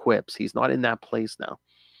Nightwing quips. He's not in that place now.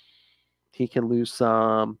 He can lose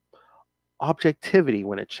some objectivity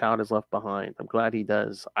when a child is left behind. I'm glad he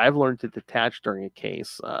does. I've learned to detach during a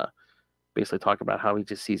case. Basically talk about how he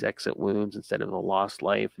just sees exit wounds instead of a lost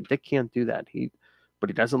life. And Dick can't do that. But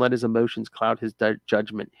he doesn't let his emotions cloud his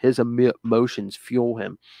judgment. His emotions fuel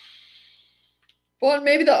him. Well,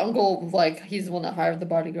 maybe the uncle, he's the one that hired the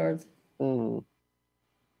bodyguards. And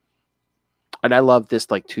I love this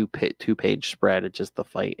two-page spread. It's just the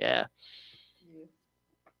fight. Yeah.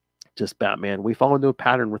 Just Batman. We fall into a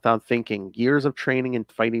pattern without thinking. Years of training and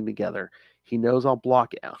fighting together. He knows I'll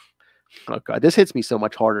block it. Oh God, this hits me so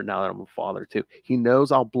much harder now that I'm a father too. He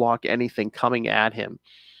knows I'll block anything coming at him.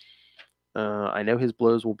 I know his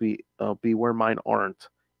blows will be where mine aren't.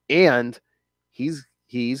 And he's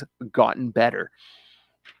gotten better,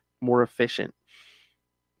 more efficient.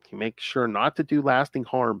 He makes sure not to do lasting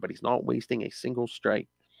harm, but he's not wasting a single strike.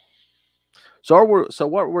 So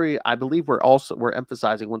I believe we're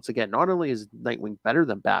emphasizing once again, not only is Nightwing better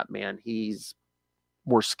than Batman, he's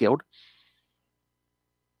more skilled.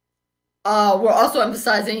 We're also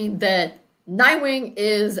emphasizing that Nightwing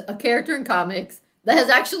is a character in comics that has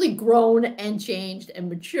actually grown and changed and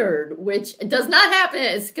matured, which does not happen.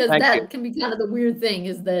 It's because that can be kind of the weird thing,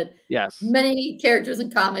 is that many characters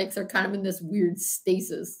in comics are kind of in this weird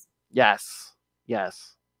stasis. Yes.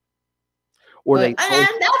 And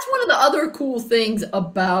that's one of the other cool things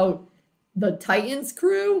about the Titans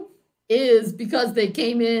crew, is because they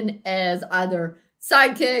came in as either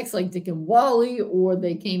sidekicks like Dick and Wally, or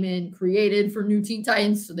they came in created for New Teen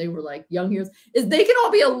Titans, so they were like young heroes, is they can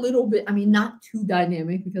all be a little bit, I mean, not too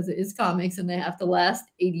dynamic because it is comics and they have to last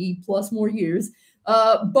 80 plus more years,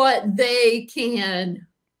 but they can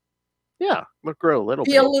grow a little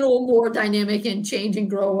be bit. A little more dynamic and change and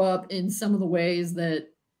grow up in some of the ways that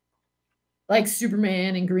like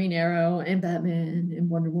Superman and Green Arrow and Batman and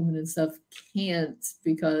Wonder Woman and stuff can't,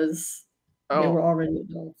 because they were already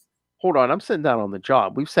adults. Hold on, I'm sitting down on the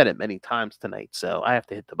job. We've said it many times tonight, so I have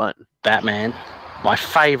to hit the button. Batman, my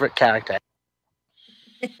favorite character.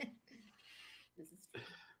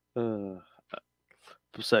 So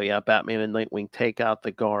yeah, Batman and Nightwing take out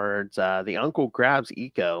the guards. The uncle grabs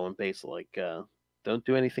Eco and basically like, don't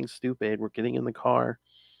do anything stupid. We're getting in the car.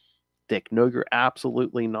 Dick, no, you're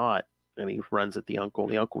absolutely not. And he runs at the uncle.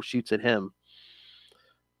 The uncle shoots at him.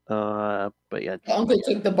 But yeah, the uncle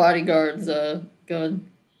took the bodyguard's gun.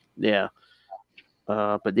 Yeah.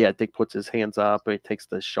 But yeah, Dick puts his hands up. He takes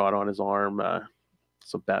the shot on his arm.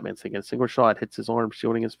 So Batman's thinking a single shot hits his arm,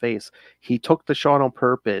 shielding his face. He took the shot on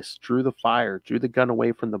purpose, drew the fire, drew the gun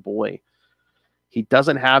away from the boy. He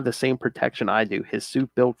doesn't have the same protection I do. His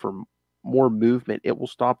suit built for more movement. It will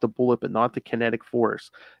stop the bullet, but not the kinetic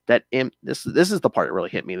force. This is the part that really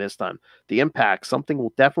hit me this time. The impact, something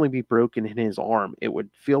will definitely be broken in his arm. It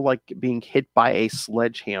would feel like being hit by a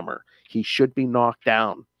sledgehammer. He should be knocked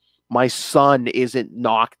down. My son isn't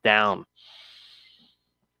knocked down.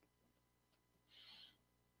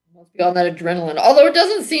 Must be on that adrenaline. Although it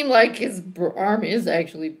doesn't seem like his arm is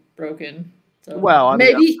actually broken. So well, I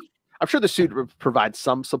maybe mean, I'm sure the suit provides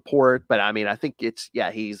some support, but I mean, I think he's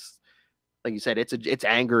like you said, it's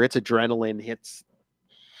anger, it's adrenaline, it's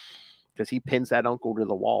because he pins that uncle to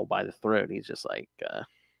the wall by the throat. He's just like,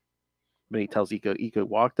 but he tells Eco,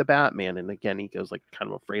 walk the Batman. And again, Eco's like kind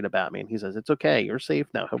of afraid of Batman. He says, it's okay. You're safe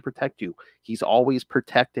now. He'll protect you. He's always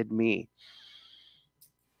protected me.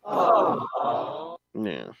 Oh.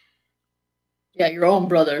 Yeah. Yeah, your own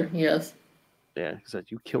brother. Yes. Yeah. He said,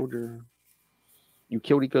 you killed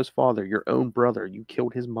Eco's father, your own brother. You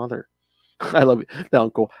killed his mother. I love it. The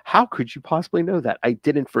uncle, how could you possibly know that? I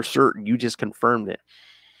didn't for certain. You just confirmed it.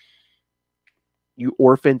 You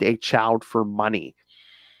orphaned a child for money.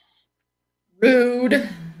 Rude.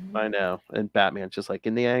 I know. And Batman's just like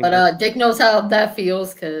in the anger. But Dick knows how that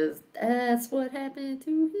feels because that's what happened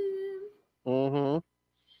to him.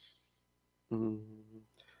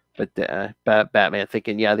 But Batman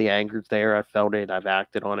thinking, yeah, the anger's there. I felt it. I've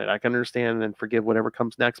acted on it. I can understand and forgive whatever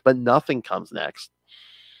comes next, but nothing comes next.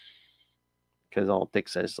 Because all Dick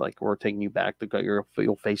says, like, we're taking you back to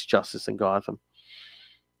you'll face justice in Gotham.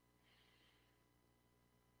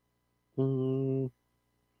 So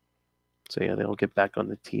yeah, they'll get back on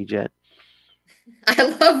the T-Jet. I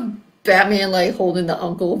love Batman like holding the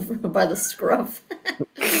uncle by the scruff.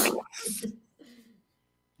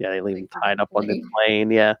 Yeah, they leave him tied up on the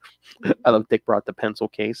plane. Yeah, I love Dick brought the pencil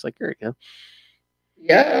case. Like, here you go.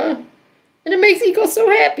 Yeah, and it makes Eco so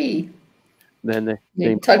happy. Then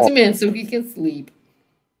they tucks him in so he can sleep.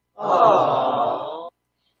 Aww.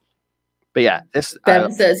 But yeah,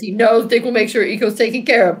 Batman says he knows Dick will make sure Eco's taken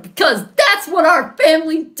care of because that's what our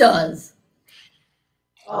family does.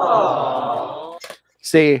 Aww.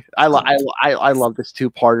 See, I love this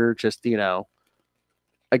two-parter. Just, you know,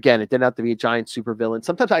 again, it didn't have to be a giant supervillain.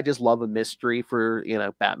 Sometimes I just love a mystery for, you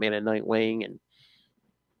know, Batman and Nightwing, and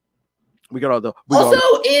we got all the.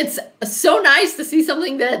 It's so nice to see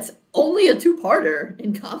something that's only a two-parter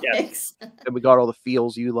in comics. Yes. And we got all the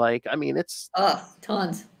feels you like. I mean, it's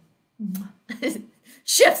tons.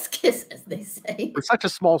 Chef's kiss, as they say. For such a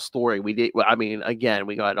small story, we did. I mean, again,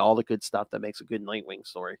 we got all the good stuff that makes a good Nightwing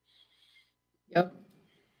story. Yep,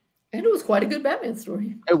 and it was quite a good Batman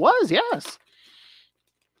story. It was, yes.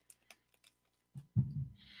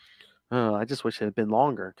 Oh, I just wish it had been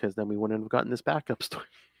longer because then we wouldn't have gotten this backup story.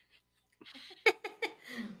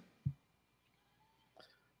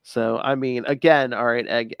 So I mean, again, all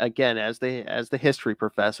right, again, as the history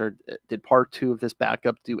professor, did part 2 of this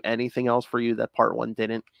backup do anything else for you that part 1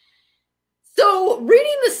 didn't? So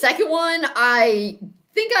reading the second one, I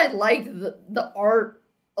think I liked the art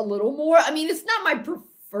a little more. I mean, it's not my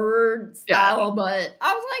preferred style, but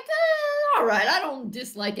I was like, all right, I don't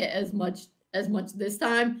dislike it as much this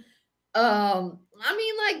time. I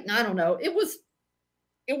mean, like, I don't know. It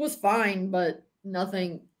was fine, but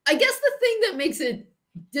nothing. I guess the thing that makes it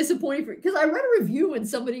disappointing because I read a review and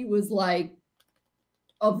somebody was like,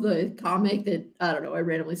 of the comic that I don't know, I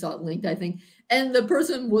randomly saw it linked, I think. And the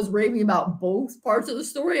person was raving about both parts of the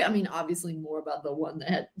story. I mean, obviously more about the one that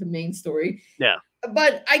had the main story. Yeah.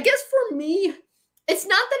 But I guess for me, it's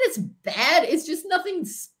not that it's bad, it's just nothing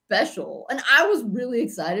special. And I was really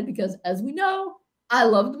excited because, as we know, I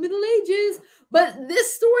love the Middle Ages. But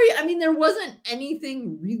this story, I mean, there wasn't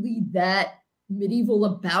anything really that medieval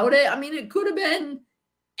about it. I mean, it could have been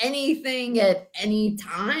anything at any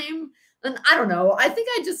time. And I don't know. I think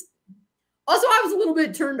I was a little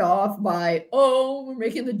bit turned off by, we're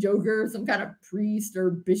making the Joker some kind of priest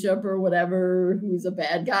or bishop or whatever who's a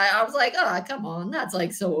bad guy. I was like, come on. That's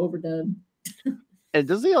like so overdone. And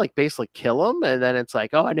doesn't he like basically kill him? And then it's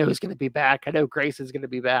like, I know he's going to be back. I know Grace is going to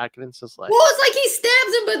be back. And it's just like, well, it's like he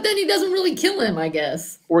stabs him, but then he doesn't really kill him, I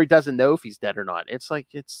guess. Or he doesn't know if he's dead or not. It's like,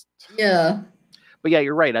 yeah. But yeah,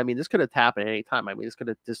 you're right. I mean, this could have happened at any time. I mean,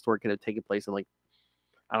 this story could have taken place in like,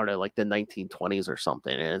 I don't know, like the 1920s or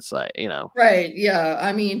something. And it's like, Right. Yeah.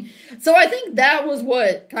 I mean, so I think that was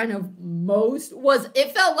what kind of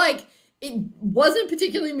it felt like it wasn't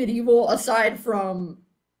particularly medieval aside from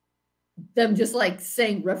them just like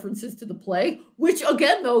saying references to the plague, which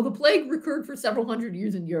again, though, the plague recurred for several hundred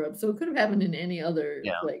years in Europe. So it could have happened in any other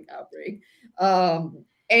plague outbreak. And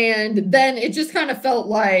then it just kind of felt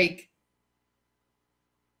like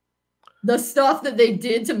the stuff that they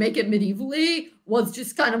did to make it medievally was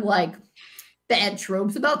just kind of like bad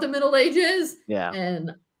tropes about the Middle Ages. Yeah.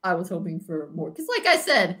 And I was hoping for more. Because like I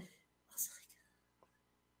said,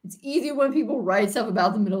 it's easy when people write stuff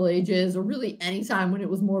about the Middle Ages or really any time when it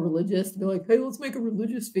was more religious to be like, hey, let's make a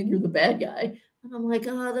religious figure the bad guy. And I'm like,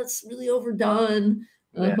 that's really overdone.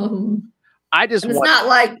 Yeah. It's not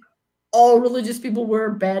like all religious people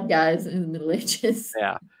were bad guys in the Middle Ages.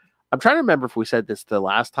 Yeah. I'm trying to remember if we said this the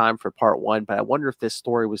last time for part 1, but I wonder if this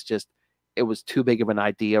story was it was too big of an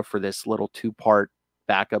idea for this little 2-part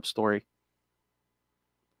backup story.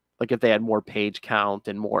 Like if they had more page count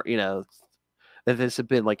and more, if this had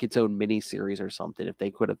been like its own mini series or something, if they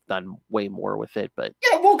could have done way more with it. But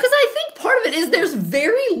yeah, well, because I think part of it is there's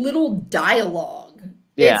very little dialogue.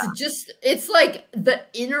 Yeah. It's like the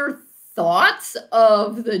inner thoughts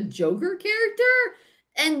of the Joker character.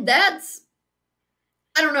 And that's,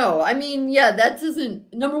 I don't know. I mean, yeah, that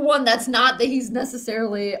doesn't, number one, that's not that he's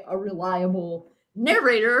necessarily a reliable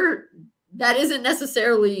narrator. That isn't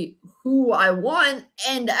necessarily who I want.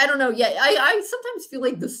 And I don't know. Yeah, I sometimes feel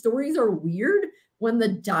like the stories are weird when the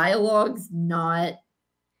dialogue's not,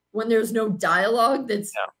 when there's no dialogue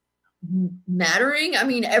that's mattering. I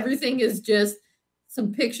mean, everything is just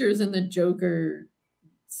some pictures and the Joker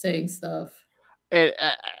saying stuff. And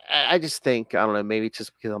I just think, I don't know, maybe it's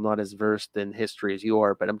just because I'm not as versed in history as you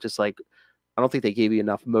are, but I'm just like, I don't think they gave you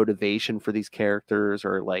enough motivation for these characters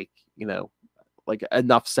or like, like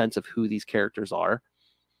enough sense of who these characters are.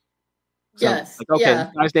 So yes. Like, okay, this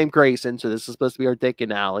guy's named Grayson, so this is supposed to be our dick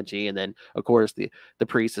analogy. And then, of course, the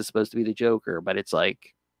priest is supposed to be the Joker, but it's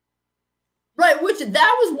like. Right, which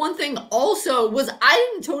that was one thing also was I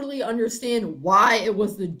didn't totally understand why it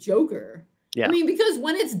was the Joker. Yeah. I mean, because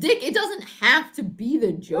when it's Dick, it doesn't have to be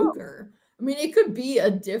the Joker. I mean, it could be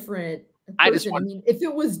a different person. I mean, if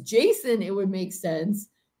it was Jason, it would make sense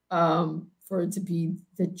for it to be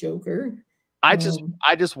the Joker. I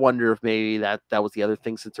just wonder if maybe that was the other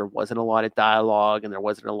thing, since there wasn't a lot of dialogue and there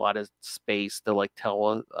wasn't a lot of space to like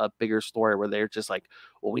tell a bigger story where they're just like,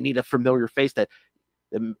 well, we need a familiar face that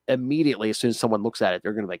immediately, as soon as someone looks at it,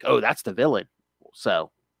 they're going to be like, oh, that's the villain.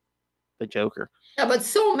 So the Joker. Yeah, but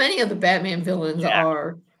so many of the Batman villains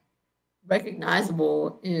are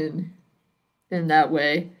recognizable in that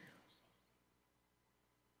way.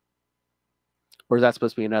 Or is that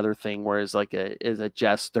supposed to be another thing where it's like is a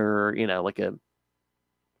jester, like a.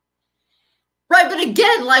 Right, but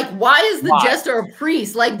again, like, why is the jester a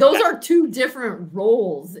priest? Like, those are two different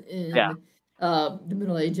roles in the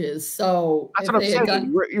Middle Ages. So that's what I'm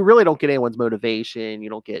saying. You really don't get anyone's motivation. You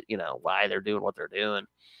don't get, why they're doing what they're doing.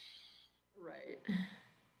 Right.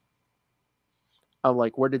 I'm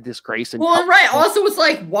like, where did this Grayson? Well, right. Also, it's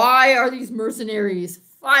like, why are these mercenaries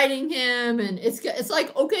fighting him? And it's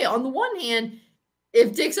like, okay, on the one hand,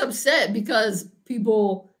 if Dick's upset because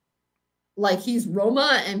people like he's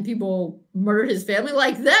Roma and people murdered his family.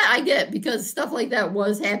 Like that I get, because stuff like that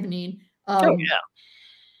was happening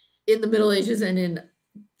in the Middle Ages and in,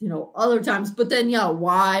 you know, other times. But then, yeah,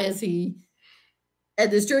 why is he at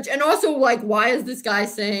this church? And also, like, why is this guy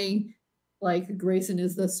saying like Grayson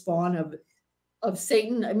is the spawn of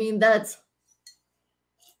Satan? I mean, that's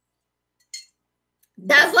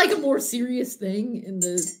like a more serious thing in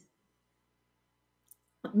the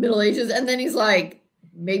Middle Ages. And then he's like,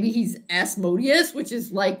 maybe he's Asmodeus, which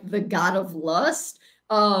is like the god of lust,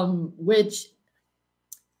 which,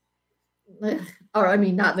 or I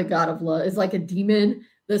mean, not the god of lust, it's like a demon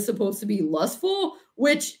that's supposed to be lustful,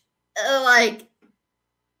 which, like,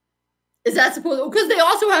 is that supposed? Because they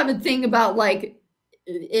also have a thing about like,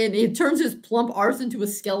 it turns his plump arse into a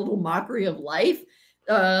skeletal mockery of life.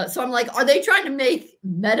 So I'm like, are they trying to make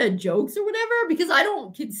meta jokes or whatever? Because I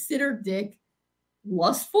don't consider Dick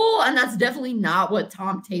lustful, and that's definitely not what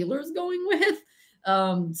Tom Taylor's going with.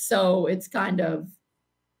 So it's kind of,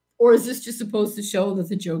 or is this just supposed to show that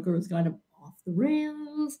the Joker is kind of off the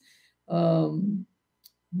rails?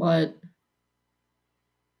 But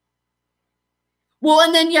well,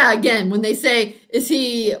 and then yeah, again, when they say, is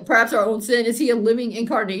he perhaps our own sin? Is he a living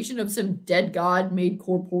incarnation of some dead god made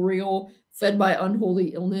corporeal, fed by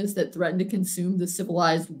unholy illness that threatened to consume the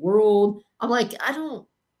civilized world? I'm like, I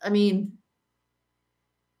mean,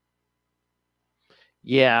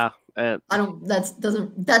 yeah, I don't. That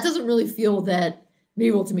doesn't really feel that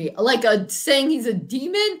medieval to me. Like saying he's a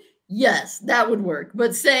demon, yes, that would work.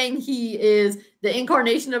 But saying he is the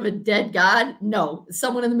incarnation of a dead god, no.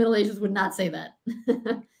 Someone in the Middle Ages would not say that.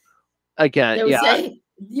 Again, they would say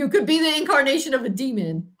you could be the incarnation of a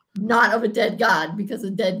demon, not of a dead god, because a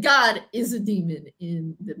dead god is a demon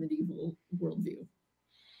in the medieval worldview.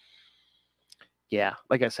 Yeah,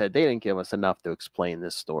 like I said, they didn't give us enough to explain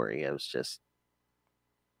this story. It was just.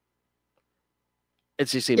 It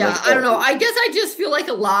just seemed like, I don't know. I guess I just feel like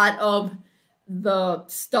a lot of the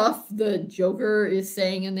stuff the Joker is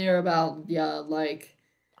saying in there about, like,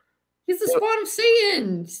 he's the spawn of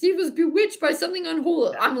Satan. Steve was bewitched by something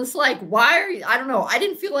unholy. I'm just like, why are you? I don't know. I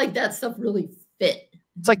didn't feel like that stuff really fit.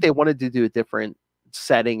 It's like they wanted to do a different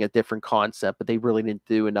setting, a different concept, but they really didn't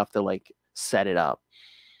do enough to like set it up.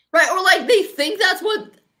 Right. Or like they think that's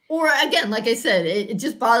what, or again, like I said, it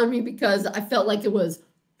just bothered me because I felt like it was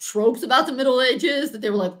tropes about the Middle Ages that they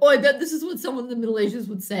were like, oh, I bet this is what someone in the Middle Ages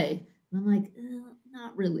would say. And I'm like,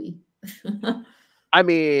 not really. I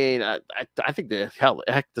mean, I think the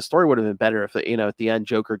story would have been better if, you know, at the end,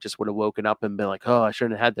 Joker just would have woken up and been like, oh, I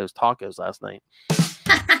shouldn't have had those tacos last night.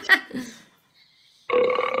 I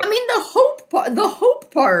mean, the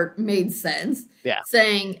hope part made sense. Yeah.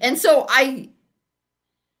 Saying, and so I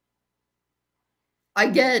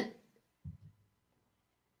get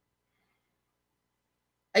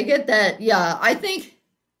that. Yeah, I think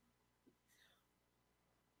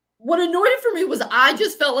what annoyed it for me was I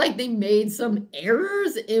just felt like they made some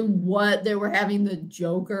errors in what they were having the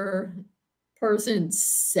Joker person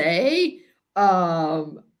say.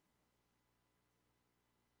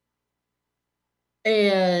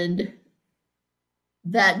 And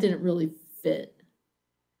that didn't really fit.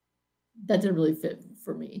 That didn't really fit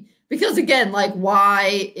for me. Because again, like,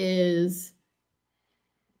 why is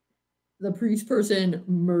the priest person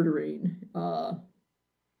murdering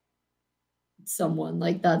someone?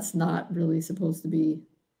 Like, that's not really supposed to be.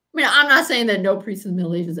 I mean, I'm not saying that no priest in the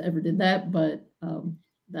Middle Ages ever did that, but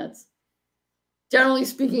that's generally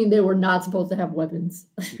speaking, they were not supposed to have weapons.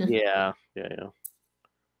 Yeah.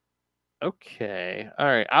 Okay. All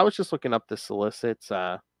right. I was just looking up the solicits.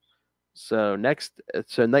 So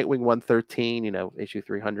Nightwing 113, you know, issue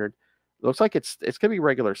 300. Looks like it's gonna be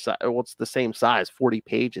regular size. Well, it's the same size, 40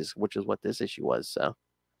 pages, which is what this issue was. So,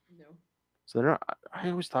 so they're not.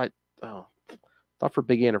 I always thought for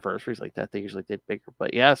big anniversaries like that they usually did bigger.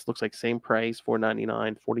 But yes, looks like same price,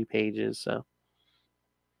 $4.99, 40 pages. So,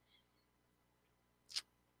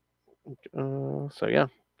 so yeah.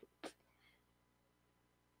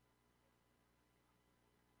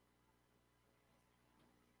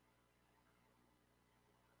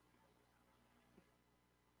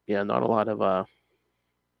 Yeah, not a lot of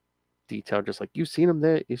detail. Just like you've seen him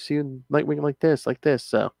there, you've seen Nightwing like this.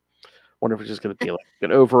 So, wonder if it's just going to be like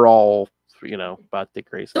an overall, you know, about Dick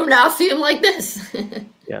Grayson. So now see him like this.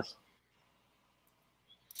 Yes.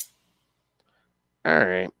 All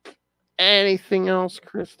right. Anything else,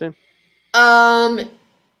 Kristen? Two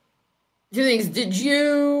things. Did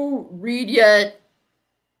you read yet?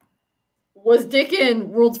 Was Dick in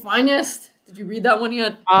World's Finest? Did you read that one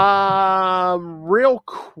yet? Real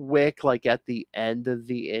quick, like at the end of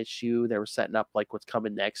the issue, they were setting up like what's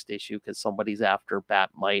coming next issue because somebody's after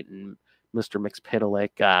Batmite and Mr.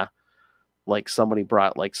 Mxyzptlk, like somebody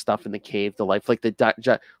brought like stuff in the cave to life, like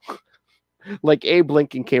like Abe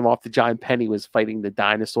Lincoln came off the giant penny was fighting the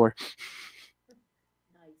dinosaur.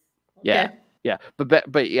 Nice. Okay. Yeah,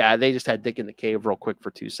 but yeah, they just had Dick in the cave real quick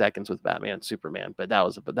for 2 seconds with Batman and Superman, but that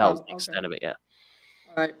was the extent of it. Yeah.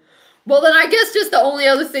 All right. Well, then I guess just the only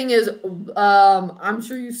other thing is, I'm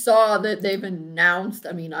sure you saw that they've announced.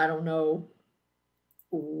 I mean, I don't know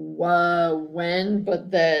when,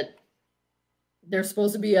 but that there's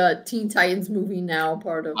supposed to be a Teen Titans movie now,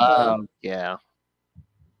 part of. Yeah.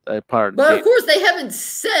 But of course, they haven't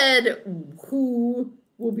said who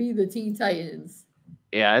will be the Teen Titans.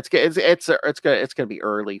 Yeah, it's gonna be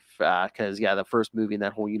early because the first movie in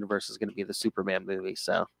that whole universe is gonna be the Superman movie.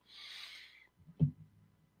 So,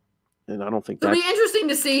 and I don't think it'll be interesting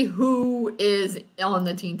to see who is on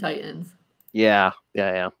the Teen Titans. Yeah.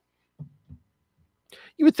 You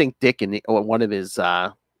would think Dick and one of his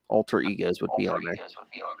alter egos would be on there.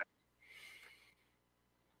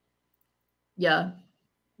 Yeah,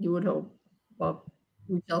 you would hope. Well,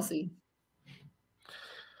 we shall see.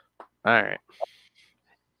 All right.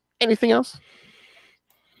 Anything else?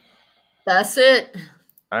 That's it.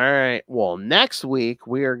 All right. Well, next week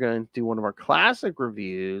we are going to do one of our classic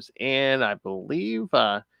reviews, and I believe,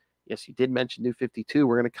 yes, you did mention New 52.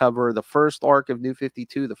 We're going to cover the first arc of New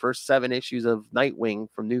 52, the first 7 issues of Nightwing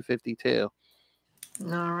from New 52.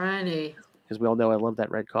 All righty. Because we all know I love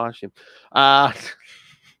that red costume. I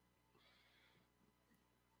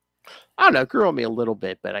don't know, grew on me a little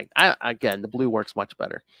bit, but I again, the blue works much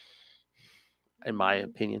better, in my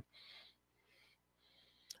opinion.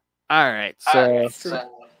 All right, so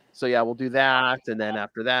yeah, we'll do that, and then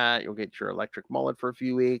after that, you'll get your electric mullet for a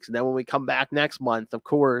few weeks, and then when we come back next month, of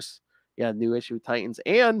course, new issue of Titans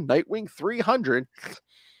and Nightwing 300.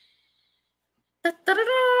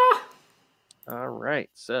 All right,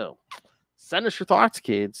 so send us your thoughts,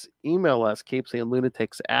 kids. Email us,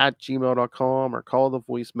 CapesandLunatics@gmail.com, or call the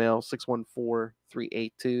voicemail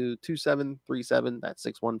 614-382-2737. That's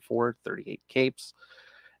 614-38-CAPES.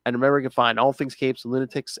 And remember, you can find all things Capes and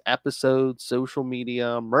Lunatics, episodes, social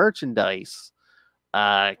media, merchandise.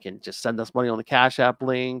 You can just send us money on the Cash App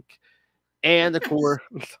link. And of course,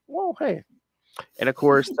 well, hey. And of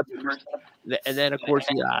course, join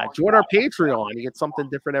our Patreon. You get something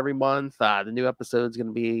different every month. The new episode is going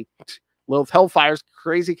to be Lilith Hellfire's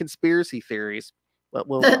crazy conspiracy theories. Let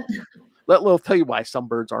Lilith tell you why some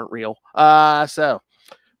birds aren't real. So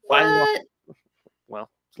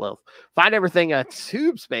find everything at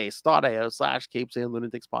tubespace.io/Capes and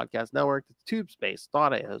Lunatics Podcast Network.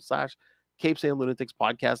 tubespace.io/Capes and Lunatics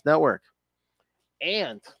Podcast Network.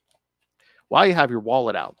 And while you have your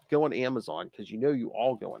wallet out, go on Amazon, because you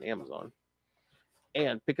all go on Amazon,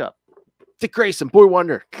 and pick up Dick Grayson, Boy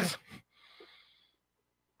Wonder.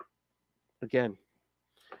 Again,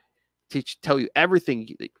 tell you everything.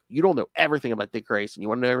 You don't know everything about Dick Grayson. You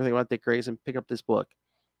want to know everything about Dick Grayson? Pick up this book.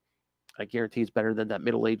 I guarantee it's better than that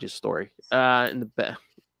Middle Ages story in the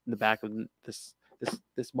back of this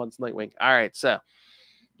month's Nightwing. All right, so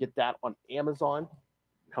get that on Amazon.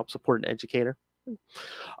 Help support an educator.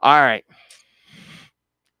 All right.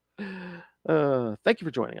 Thank you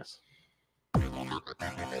for joining us.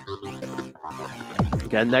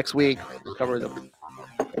 Again, next week we'll cover the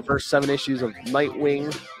first 7 issues of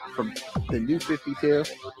Nightwing from the New 52.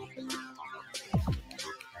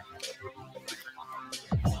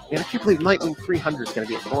 And I can't believe Nightwing 300 is going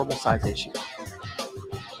to be a normal size issue.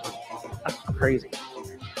 That's crazy.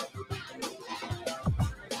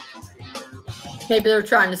 Maybe they're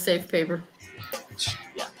trying to save paper.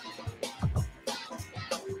 Yeah.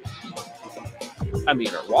 I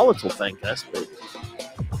mean, our wallets will thank us, but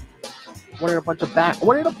I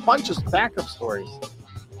wanted a bunch of backup stories.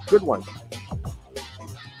 Good ones.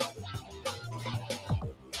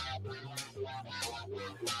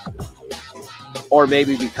 Or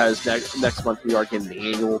maybe because next month we are getting the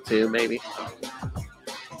annual too, maybe.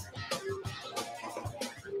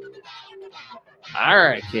 All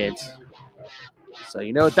right, kids. So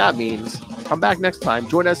you know what that means. Come back next time.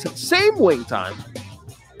 Join us at the same wing time.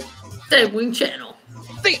 Same wing channel.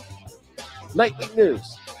 The Nightwing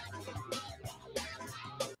News.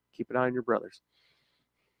 Keep an eye on your brothers.